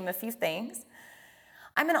 just to name a few things.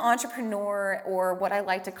 I'm an entrepreneur, or what I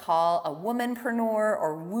like to call a womanpreneur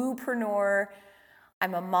or woopreneur.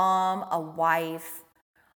 I'm a mom, a wife.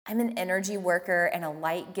 I'm an energy worker and a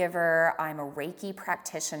light giver. I'm a Reiki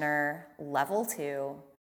practitioner, level 2.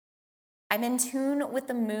 I'm in tune with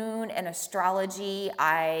the moon and astrology.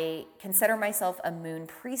 I consider myself a moon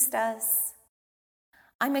priestess.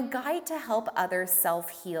 I'm a guide to help others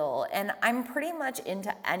self-heal, and I'm pretty much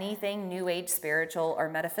into anything new age, spiritual, or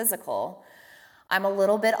metaphysical. I'm a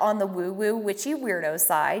little bit on the woo-woo, witchy weirdo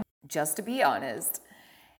side, just to be honest.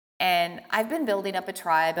 And I've been building up a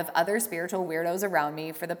tribe of other spiritual weirdos around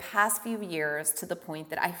me for the past few years, to the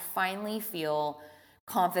point that I finally feel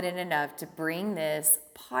confident enough to bring this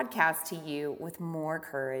podcast to you with more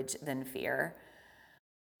courage than fear.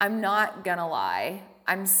 I'm not gonna lie,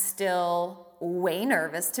 I'm still way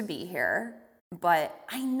nervous to be here, but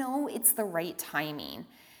I know it's the right timing.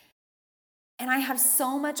 And I have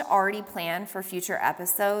so much already planned for future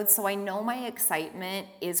episodes, so I know my excitement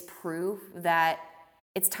is proof that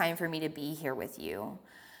it's time for me to be here with you.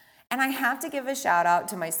 And I have to give a shout out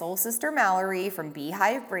to my soul sister Mallory from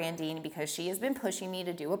Beehive Branding, because she has been pushing me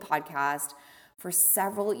to do a podcast for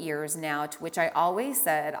several years now, to which I always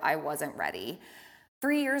said I wasn't ready.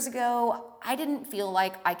 3 years ago, I didn't feel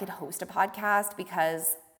like I could host a podcast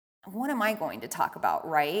because what am I going to talk about,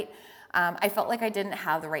 right? I felt like I didn't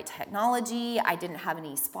have the right technology. I didn't have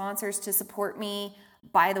any sponsors to support me.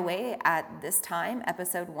 By the way, at this time,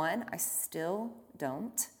 episode 1, I still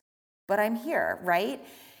don't, but I'm here, right?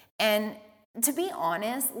 And to be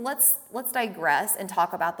honest, let's digress and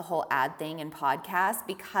talk about the whole ad thing in podcasts,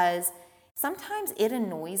 because sometimes it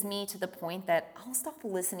annoys me to the point that I'll stop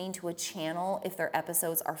listening to a channel if their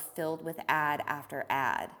episodes are filled with ad after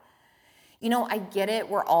ad. You know, I get it.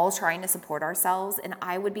 We're all trying to support ourselves, and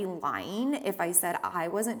I would be lying if I said I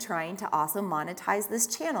wasn't trying to also monetize this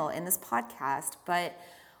channel and this podcast. But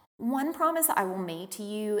one promise I will make to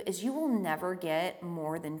you is you will never get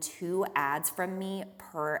more than 2 ads from me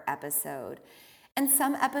per episode. And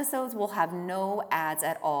some episodes will have no ads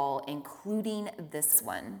at all, including this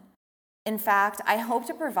one. In fact, I hope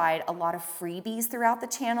to provide a lot of freebies throughout the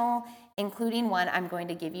channel, including one I'm going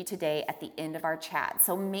to give you today at the end of our chat.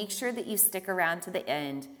 So make sure that you stick around to the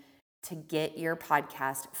end to get your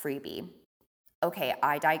podcast freebie. Okay,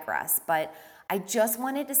 I digress, but I just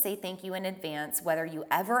wanted to say thank you in advance, whether you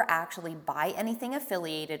ever actually buy anything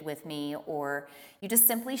affiliated with me or you just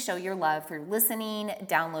simply show your love through listening,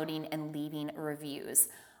 downloading, and leaving reviews.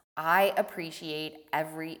 I appreciate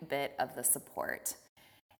every bit of the support.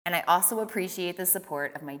 And I also appreciate the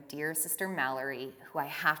support of my dear sister Mallory, who I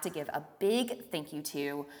have to give a big thank you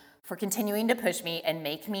to for continuing to push me and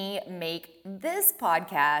make this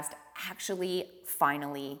podcast actually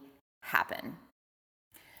finally happen.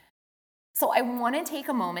 So I want to take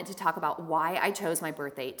a moment to talk about why I chose my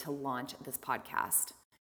birthday to launch this podcast.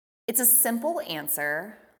 It's a simple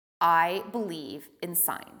answer. I believe in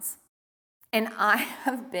signs. And I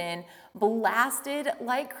have been blasted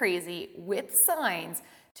like crazy with signs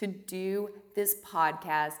to do this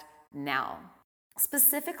podcast now.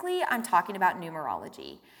 Specifically, I'm talking about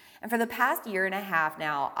numerology. And for the past year and a half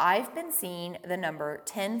now, I've been seeing the number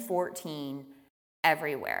 1014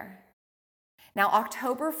 everywhere. Now,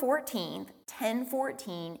 October 14th,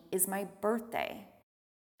 1014 is my birthday.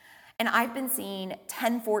 And I've been seeing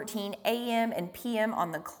 10:14 a.m. and p.m.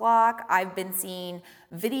 on the clock. I've been seeing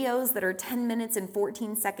videos that are 10 minutes and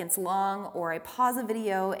 14 seconds long, or I pause a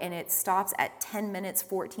video and it stops at 10 minutes,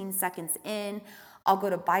 14 seconds in. I'll go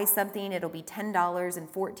to buy something, it'll be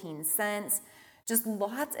 $10.14. Just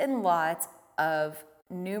lots and lots of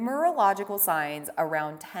numerological signs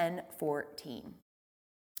around 10:14.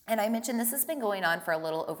 And I mentioned this has been going on for a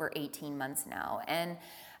little over 18 months now. And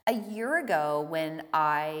a year ago, when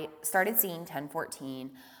I started seeing 1014,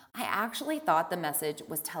 I actually thought the message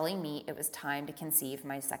was telling me it was time to conceive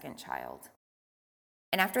my second child.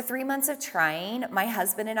 And after 3 months of trying, my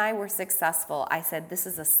husband and I were successful. I said, this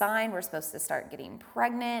is a sign we're supposed to start getting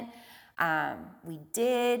pregnant. We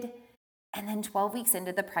did. And then 12 weeks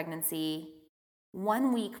into the pregnancy,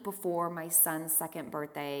 1 week before my son's second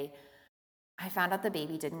birthday, I found out the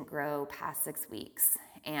baby didn't grow past 6 weeks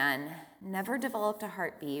and never developed a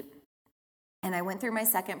heartbeat. And I went through my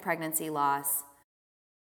second pregnancy loss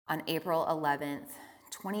on April 11th,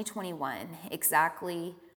 2021,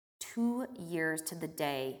 exactly 2 years to the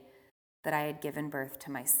day that I had given birth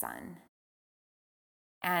to my son.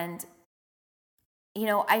 And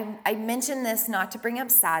I mentioned this not to bring up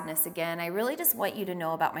sadness again. I really just want you to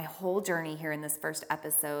know about my whole journey here in this first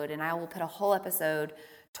episode, and I will put a whole episode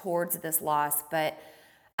towards this loss. But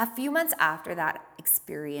a few months after that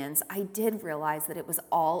experience, I did realize that it was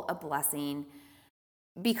all a blessing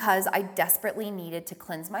because I desperately needed to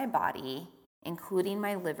cleanse my body, including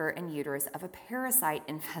my liver and uterus, of a parasite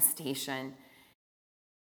infestation.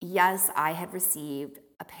 Yes, I had received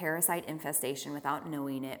a parasite infestation without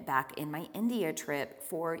knowing it back in my India trip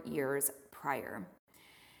 4 years prior.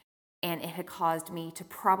 And it had caused me to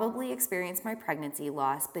probably experience my pregnancy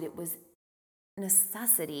loss, but it was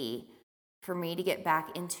necessity for me to get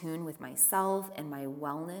back in tune with myself and my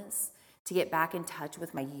wellness, to get back in touch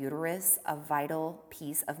with my uterus, a vital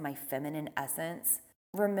piece of my feminine essence.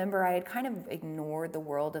 Remember, I had kind of ignored the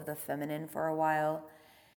world of the feminine for a while.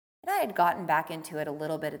 And I had gotten back into it a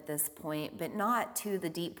little bit at this point, but not to the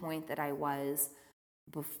deep point that I was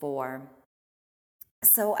before.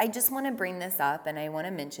 So I just want to bring this up, and I want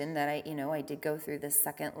to mention that I did go through this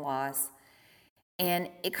second loss, and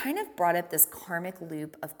it kind of brought up this karmic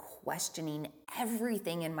loop of questioning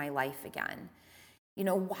everything in my life again.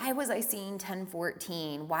 Why was I seeing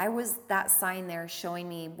 1014? Why was that sign there showing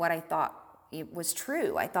me what I thought it was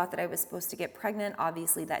true? I thought that I was supposed to get pregnant.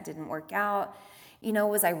 Obviously, that didn't work out.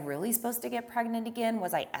 Was I really supposed to get pregnant again?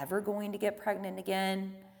 Was I ever going to get pregnant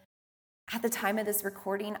again? At the time of this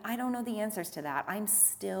recording, I don't know the answers to that. I'm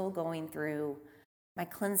still going through my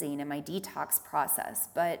cleansing and my detox process.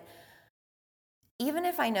 But even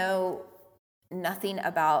if I know nothing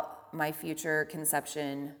about my future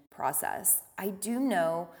conception process, I do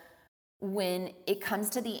know when it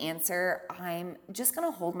comes to the answer, I'm just going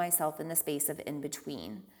to hold myself in the space of in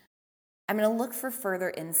between. I'm going to look for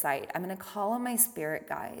further insight. I'm going to call on my spirit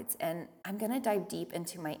guides, and I'm going to dive deep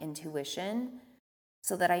into my intuition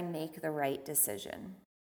so that I make the right decision.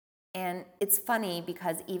 And it's funny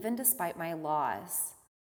because even despite my loss,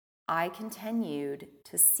 I continued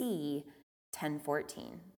to see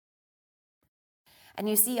 1014. And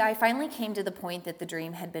you see, I finally came to the point that the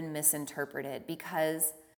dream had been misinterpreted,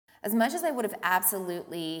 because as much as I would have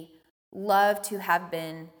absolutely loved to have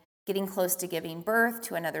been getting close to giving birth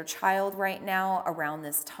to another child right now around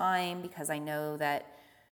this time, because I know that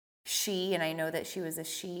she was a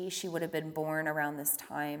she would have been born around this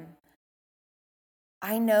time.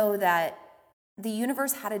 I know that the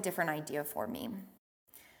universe had a different idea for me.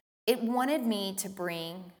 It wanted me to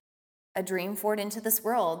bring a dream forward into this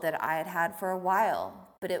world that I had had for a while,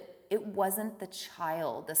 but it wasn't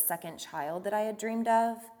the second child that I had dreamed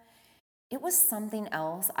of. It was something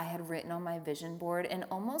else I had written on my vision board and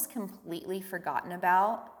almost completely forgotten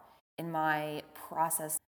about in my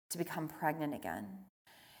process to become pregnant again.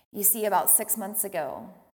 You see, about 6 months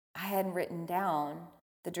ago, I had written down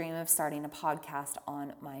the dream of starting a podcast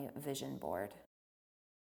on my vision board.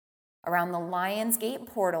 Around the Lionsgate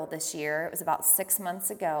portal this year, it was about 6 months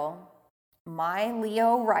ago, my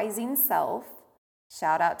Leo rising self,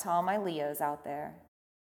 shout out to all my Leos out there,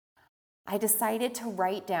 I decided to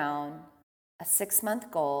write down a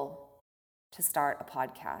 6-month goal to start a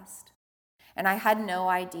podcast. And I had no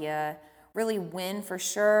idea really when for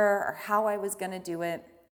sure or how I was going to do it.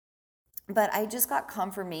 But I just got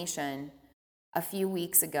confirmation a few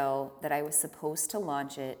weeks ago that I was supposed to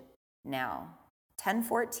launch it now,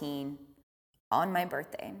 10/14, on my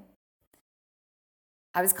birthday.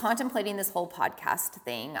 I was contemplating this whole podcast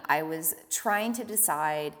thing. I was trying to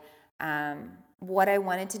decide what I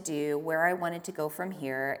wanted to do, where I wanted to go from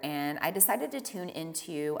here, and I decided to tune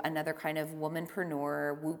into another kind of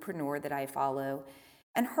womanpreneur, woopreneur that I follow,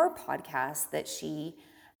 and her podcast that she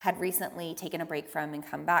had recently taken a break from and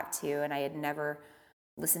come back to, and I had never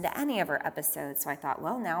listened to any of her episodes. So I thought,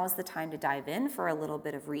 well, now is the time to dive in for a little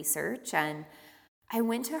bit of research. And I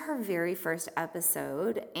went to her very first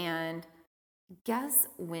episode, and guess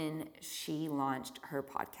when she launched her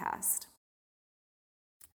podcast?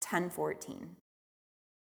 10/14.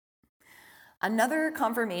 Another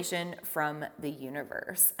confirmation from the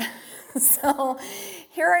universe. So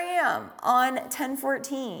here I am on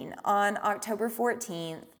 10/14, on October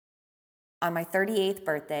 14th, on my 38th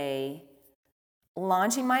birthday,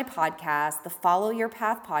 launching my podcast, the Follow Your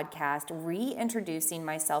Path podcast, reintroducing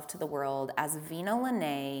myself to the world as Vina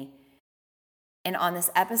Lene. And on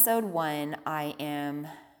this episode 1, I am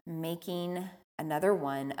making another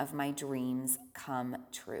one of my dreams come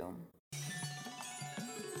true.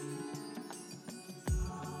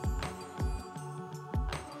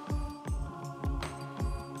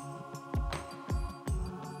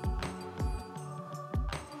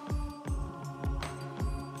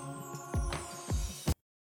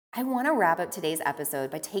 I want to wrap up today's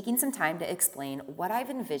episode by taking some time to explain what I've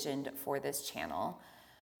envisioned for this channel.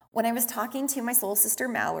 When I was talking to my soul sister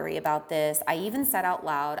Mallory about this, I even said out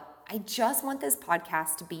loud, I just want this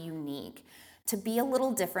podcast to be unique, to be a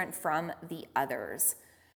little different from the others.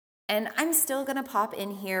 And I'm still going to pop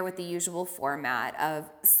in here with the usual format of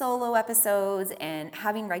solo episodes and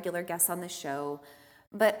having regular guests on the show.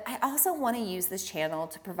 But I also want to use this channel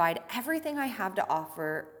to provide everything I have to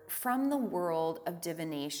offer from the world of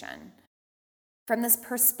divination, from this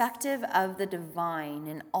perspective of the divine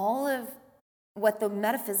and all of what the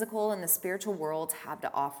metaphysical and the spiritual worlds have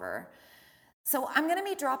to offer. So I'm going to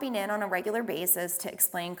be dropping in on a regular basis to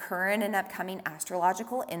explain current and upcoming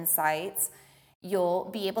astrological insights. You'll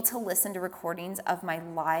be able to listen to recordings of my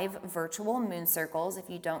live virtual moon circles if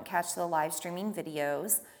you don't catch the live streaming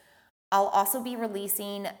videos. I'll also be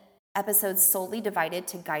releasing episodes solely devoted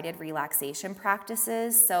to guided relaxation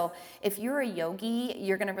practices. So if you're a yogi,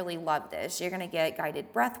 you're going to really love this. You're going to get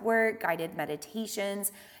guided breath work, guided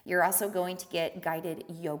meditations. You're also going to get guided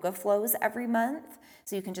yoga flows every month.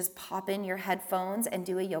 So you can just pop in your headphones and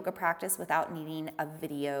do a yoga practice without needing a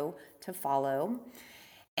video to follow.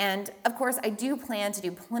 And of course, I do plan to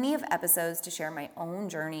do plenty of episodes to share my own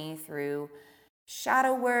journey through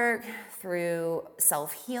shadow work, through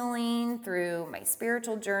self-healing, through my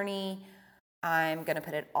spiritual journey. I'm going to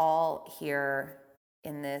put it all here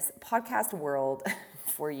in this podcast world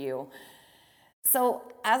for you.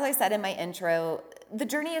 So, as I said in my intro, the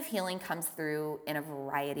journey of healing comes through in a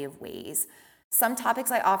variety of ways. Some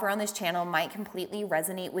topics I offer on this channel might completely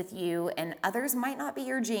resonate with you, and others might not be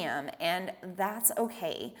your jam, and that's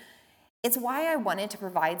okay. It's why I wanted to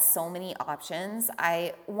provide so many options.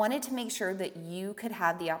 I wanted to make sure that you could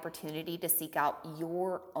have the opportunity to seek out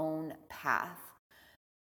your own path.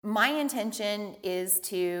 My intention is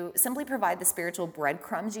to simply provide the spiritual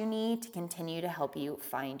breadcrumbs you need to continue to help you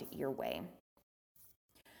find your way.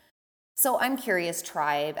 So I'm curious,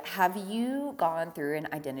 tribe, have you gone through an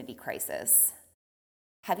identity crisis?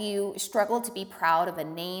 Have you struggled to be proud of a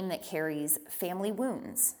name that carries family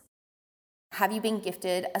wounds? Have you been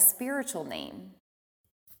gifted a spiritual name?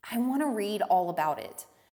 I want to read all about it.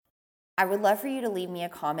 I would love for you to leave me a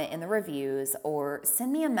comment in the reviews or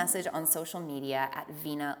send me a message on social media at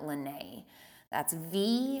Veena Lenae. That's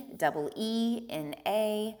VEENALENAE.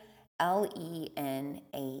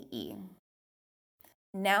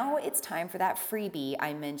 Now it's time for that freebie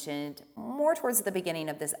I mentioned more towards the beginning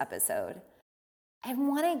of this episode. I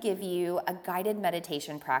want to give you a guided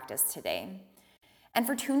meditation practice today. And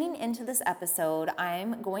for tuning into this episode,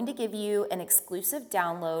 I'm going to give you an exclusive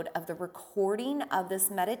download of the recording of this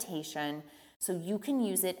meditation so you can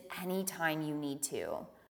use it anytime you need to.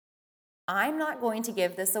 I'm not going to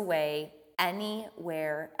give this away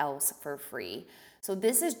anywhere else for free. So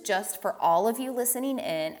this is just for all of you listening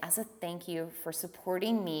in as a thank you for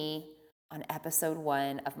supporting me on episode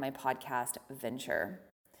 1 of my podcast venture.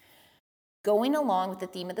 Going along with the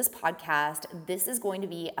theme of this podcast, this is going to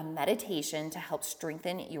be a meditation to help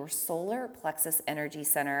strengthen your solar plexus energy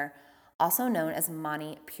center, also known as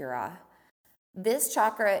Manipura. This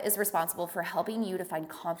chakra is responsible for helping you to find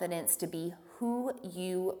confidence to be who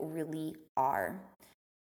you really are.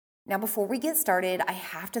 Now, before we get started, I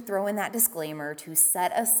have to throw in that disclaimer to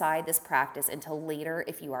set aside this practice until later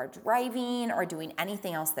if you are driving or doing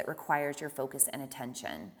anything else that requires your focus and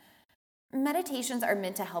attention. Meditations are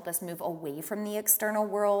meant to help us move away from the external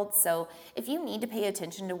world, so if you need to pay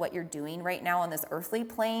attention to what you're doing right now on this earthly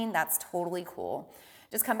plane, that's totally cool.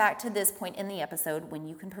 Just come back to this point in the episode when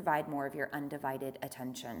you can provide more of your undivided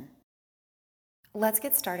attention. Let's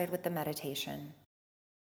get started with the meditation.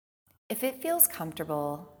 If it feels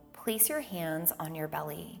comfortable, place your hands on your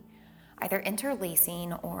belly, either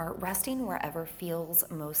interlacing or resting wherever feels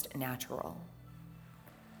most natural.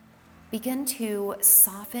 Begin to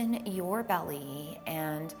soften your belly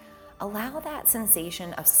and allow that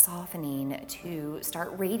sensation of softening to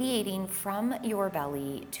start radiating from your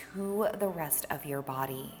belly to the rest of your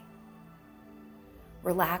body.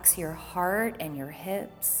 Relax your heart and your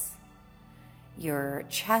hips, your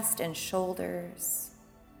chest and shoulders,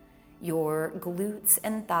 your glutes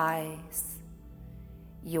and thighs,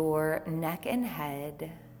 your neck and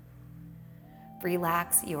head.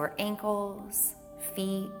 Relax your ankles,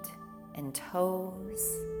 feet, and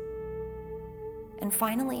toes. And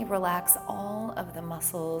finally, relax all of the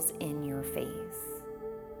muscles in your face.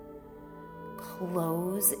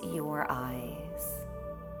 Close your eyes.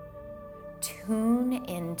 Tune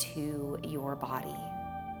into your body.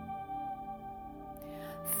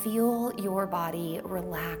 Feel your body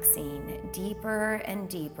relaxing deeper and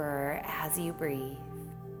deeper as you breathe.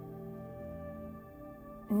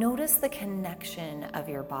 Notice the connection of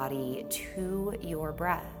your body to your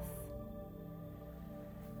breath.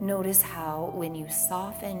 Notice how when you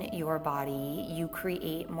soften your body, you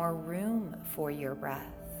create more room for your breath.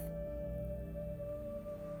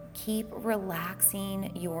 Keep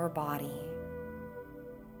relaxing your body.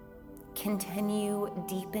 Continue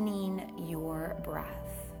deepening your breath.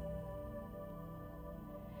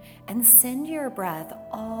 And send your breath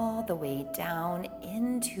all the way down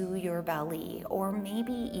into your belly, or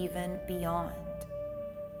maybe even beyond.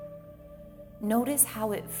 Notice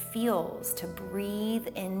how it feels to breathe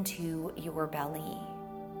into your belly.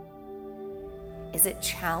 Is it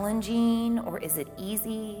challenging or is it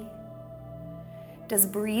easy? Does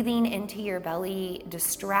breathing into your belly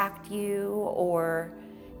distract you, or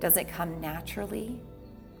does it come naturally?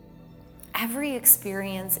 Every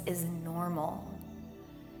experience is normal.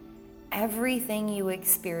 Everything you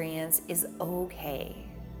experience is okay.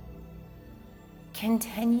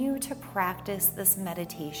 Continue to practice this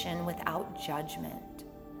meditation without judgment.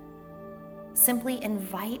 Simply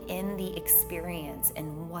invite in the experience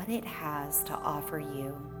and what it has to offer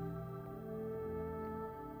you.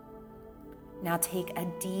 Now take a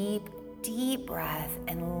deep, deep breath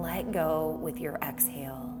and let go with your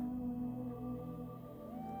exhale.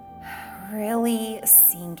 Really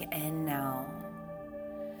sink in now.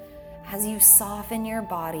 As you soften your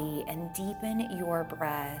body and deepen your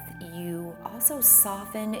breath, you also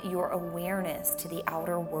soften your awareness to the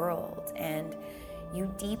outer world, and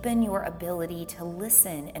you deepen your ability to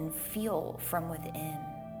listen and feel from within.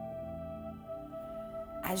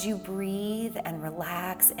 As you breathe and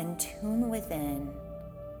relax and tune within,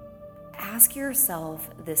 ask yourself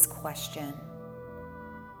this question: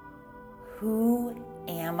 who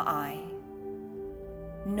am I?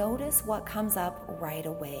 Notice what comes up right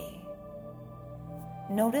away.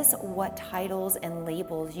 Notice what titles and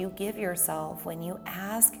labels you give yourself when you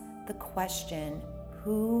ask the question,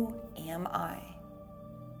 who am I?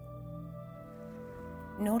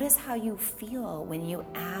 Notice how you feel when you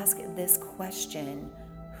ask this question,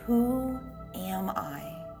 who am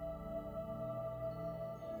I?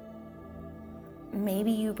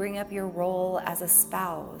 Maybe you bring up your role as a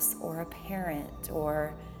spouse or a parent,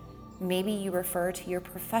 or maybe you refer to your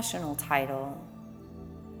professional title.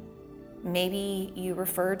 Maybe you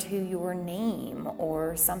refer to your name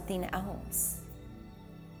or something else.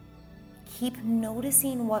 Keep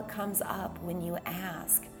noticing what comes up when you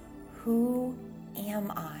ask, who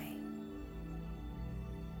am I?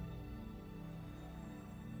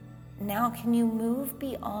 Now, can you move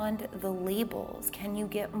beyond the labels? Can you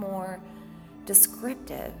get more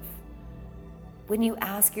descriptive? When you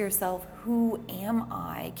ask yourself, who am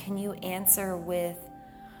I? Can you answer with,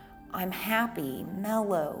 I'm happy,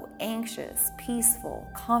 mellow, anxious, peaceful,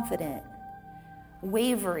 confident,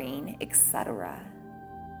 wavering, etc.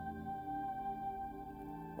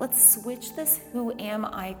 Let's switch this who am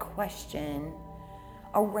I question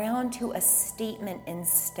around to a statement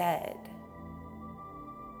instead.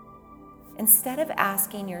 Instead of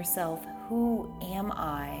asking yourself, who am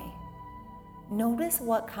I? Notice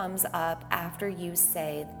what comes up after you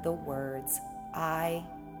say the words, I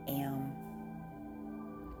am.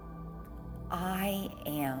 I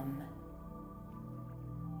am.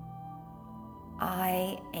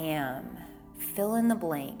 I am. Fill in the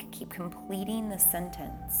blank. Keep completing the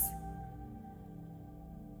sentence.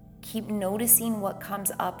 Keep noticing what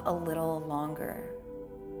comes up a little longer.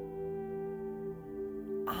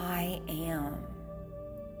 I am.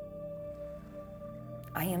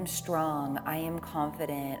 I am strong. I am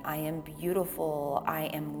confident. I am beautiful. I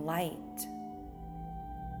am light.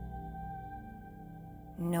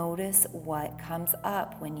 Notice what comes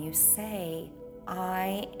up when you say,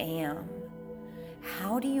 I am.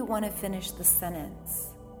 How do you want to finish the sentence?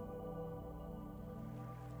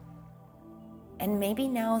 And maybe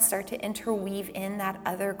now start to interweave in that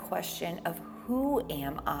other question of who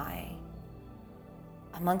am I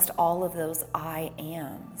amongst all of those I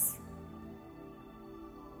ams.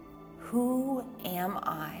 Who am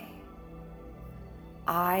I?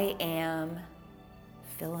 I am,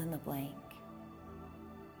 fill in the blank.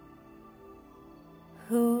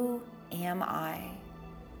 Who am I?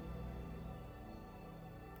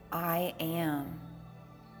 I am.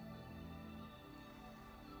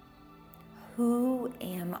 Who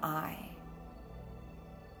am I?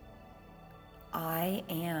 I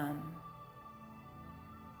am.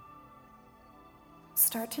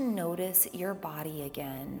 Start to notice your body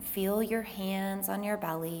again. Feel your hands on your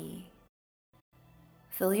belly.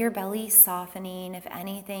 Feel your belly softening, if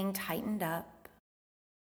anything, tightened up.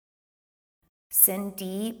 Send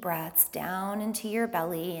deep breaths down into your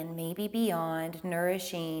belly and maybe beyond,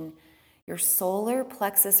 nourishing your solar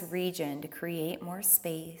plexus region to create more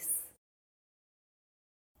space.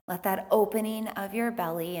 Let that opening of your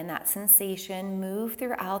belly and that sensation move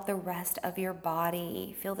throughout the rest of your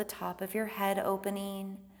body. Feel the top of your head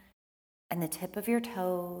opening and the tip of your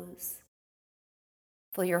toes.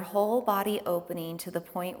 Feel your whole body opening to the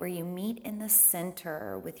point where you meet in the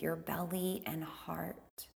center with your belly and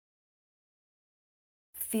heart.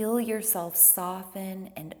 Feel yourself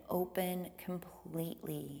soften and open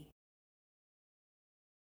completely.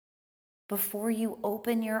 Before you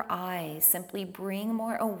open your eyes, simply bring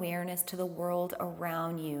more awareness to the world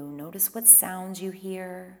around you. Notice what sounds you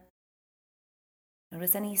hear.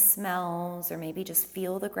 Notice any smells, or maybe just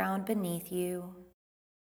feel the ground beneath you.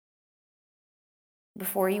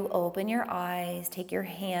 Before you open your eyes, take your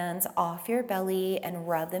hands off your belly and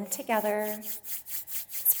rub them together.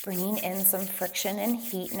 It's bringing in some friction and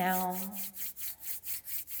heat now.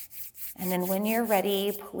 And then when you're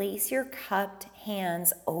ready, place your cupped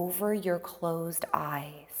hands over your closed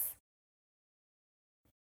eyes.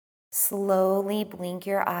 Slowly blink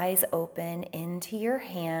your eyes open into your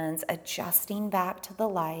hands, adjusting back to the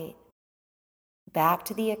light, back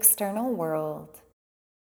to the external world,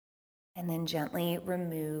 and then gently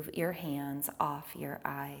remove your hands off your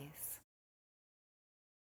eyes.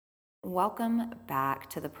 Welcome back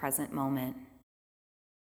to the present moment.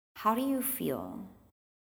 How do you feel?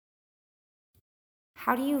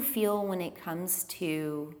 How do you feel when it comes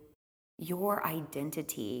to your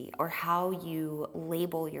identity or how you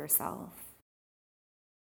label yourself?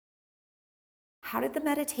 How did the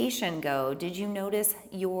meditation go? Did you notice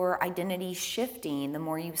your identity shifting the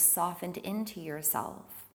more you softened into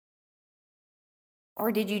yourself?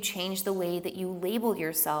 Or did you change the way that you label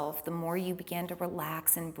yourself the more you began to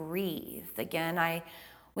relax and breathe? Again, I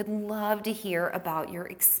would love to hear about your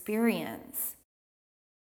experience.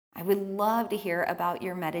 I would love to hear about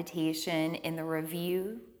your meditation in the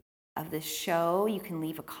review of the show. You can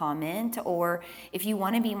leave a comment, or if you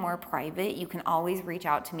want to be more private, you can always reach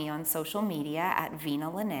out to me on social media at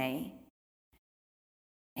Vina Lene.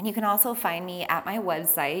 And you can also find me at my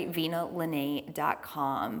website,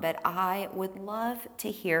 vinalene.com. But I would love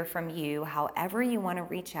to hear from you however you want to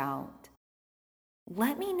reach out.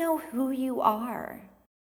 Let me know who you are.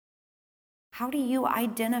 How do you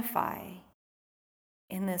identify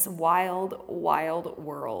in this wild, wild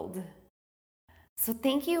world? So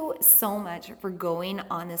thank you so much for going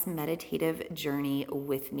on this meditative journey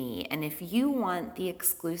with me. And if you want the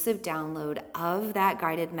exclusive download of that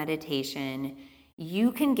guided meditation,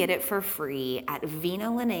 you can get it for free at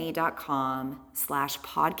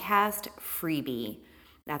vinalene.com/podcast freebie.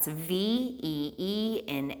 That's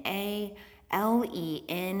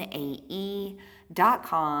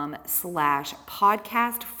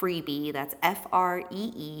VENALENAE.com/podcast freebie. That's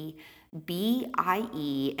FREEBIE,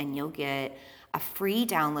 and you'll get a free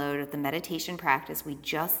download of the meditation practice we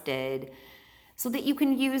just did so that you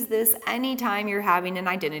can use this anytime you're having an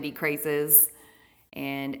identity crisis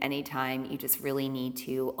and anytime you just really need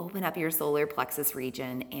to open up your solar plexus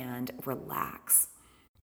region and relax.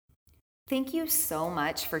 Thank you so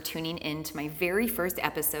much for tuning in to my very first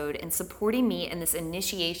episode and supporting me in this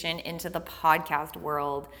initiation into the podcast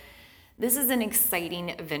world. This is an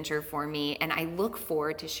exciting venture for me, and I look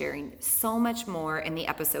forward to sharing so much more in the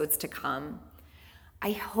episodes to come.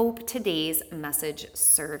 I hope today's message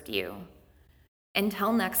served you.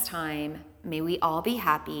 Until next time, may we all be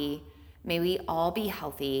happy. May we all be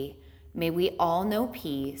healthy. May we all know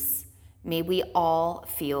peace. May we all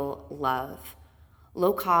feel love.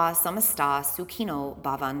 Loka samasta sukhino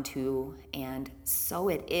bhavantu. And so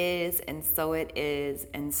it is, and so it is,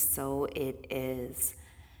 and so it is.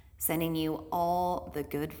 Sending you all the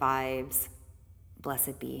good vibes.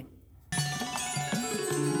 Blessed be.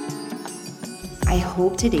 I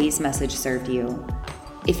hope today's message served you.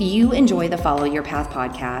 If you enjoy the Follow Your Path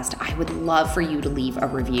podcast, I would love for you to leave a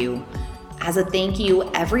review. As a thank you,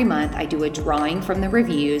 every month I do a drawing from the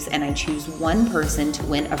reviews and I choose one person to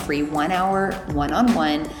win a free 1-hour,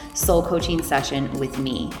 one-on-one soul coaching session with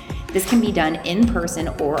me. This can be done in person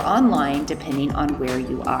or online depending on where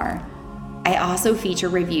you are. I also feature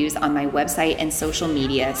reviews on my website and social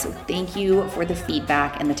media, so thank you for the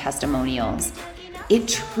feedback and the testimonials. It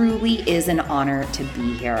truly is an honor to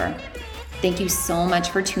be here. Thank you so much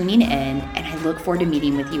for tuning in, and I look forward to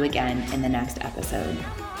meeting with you again in the next episode.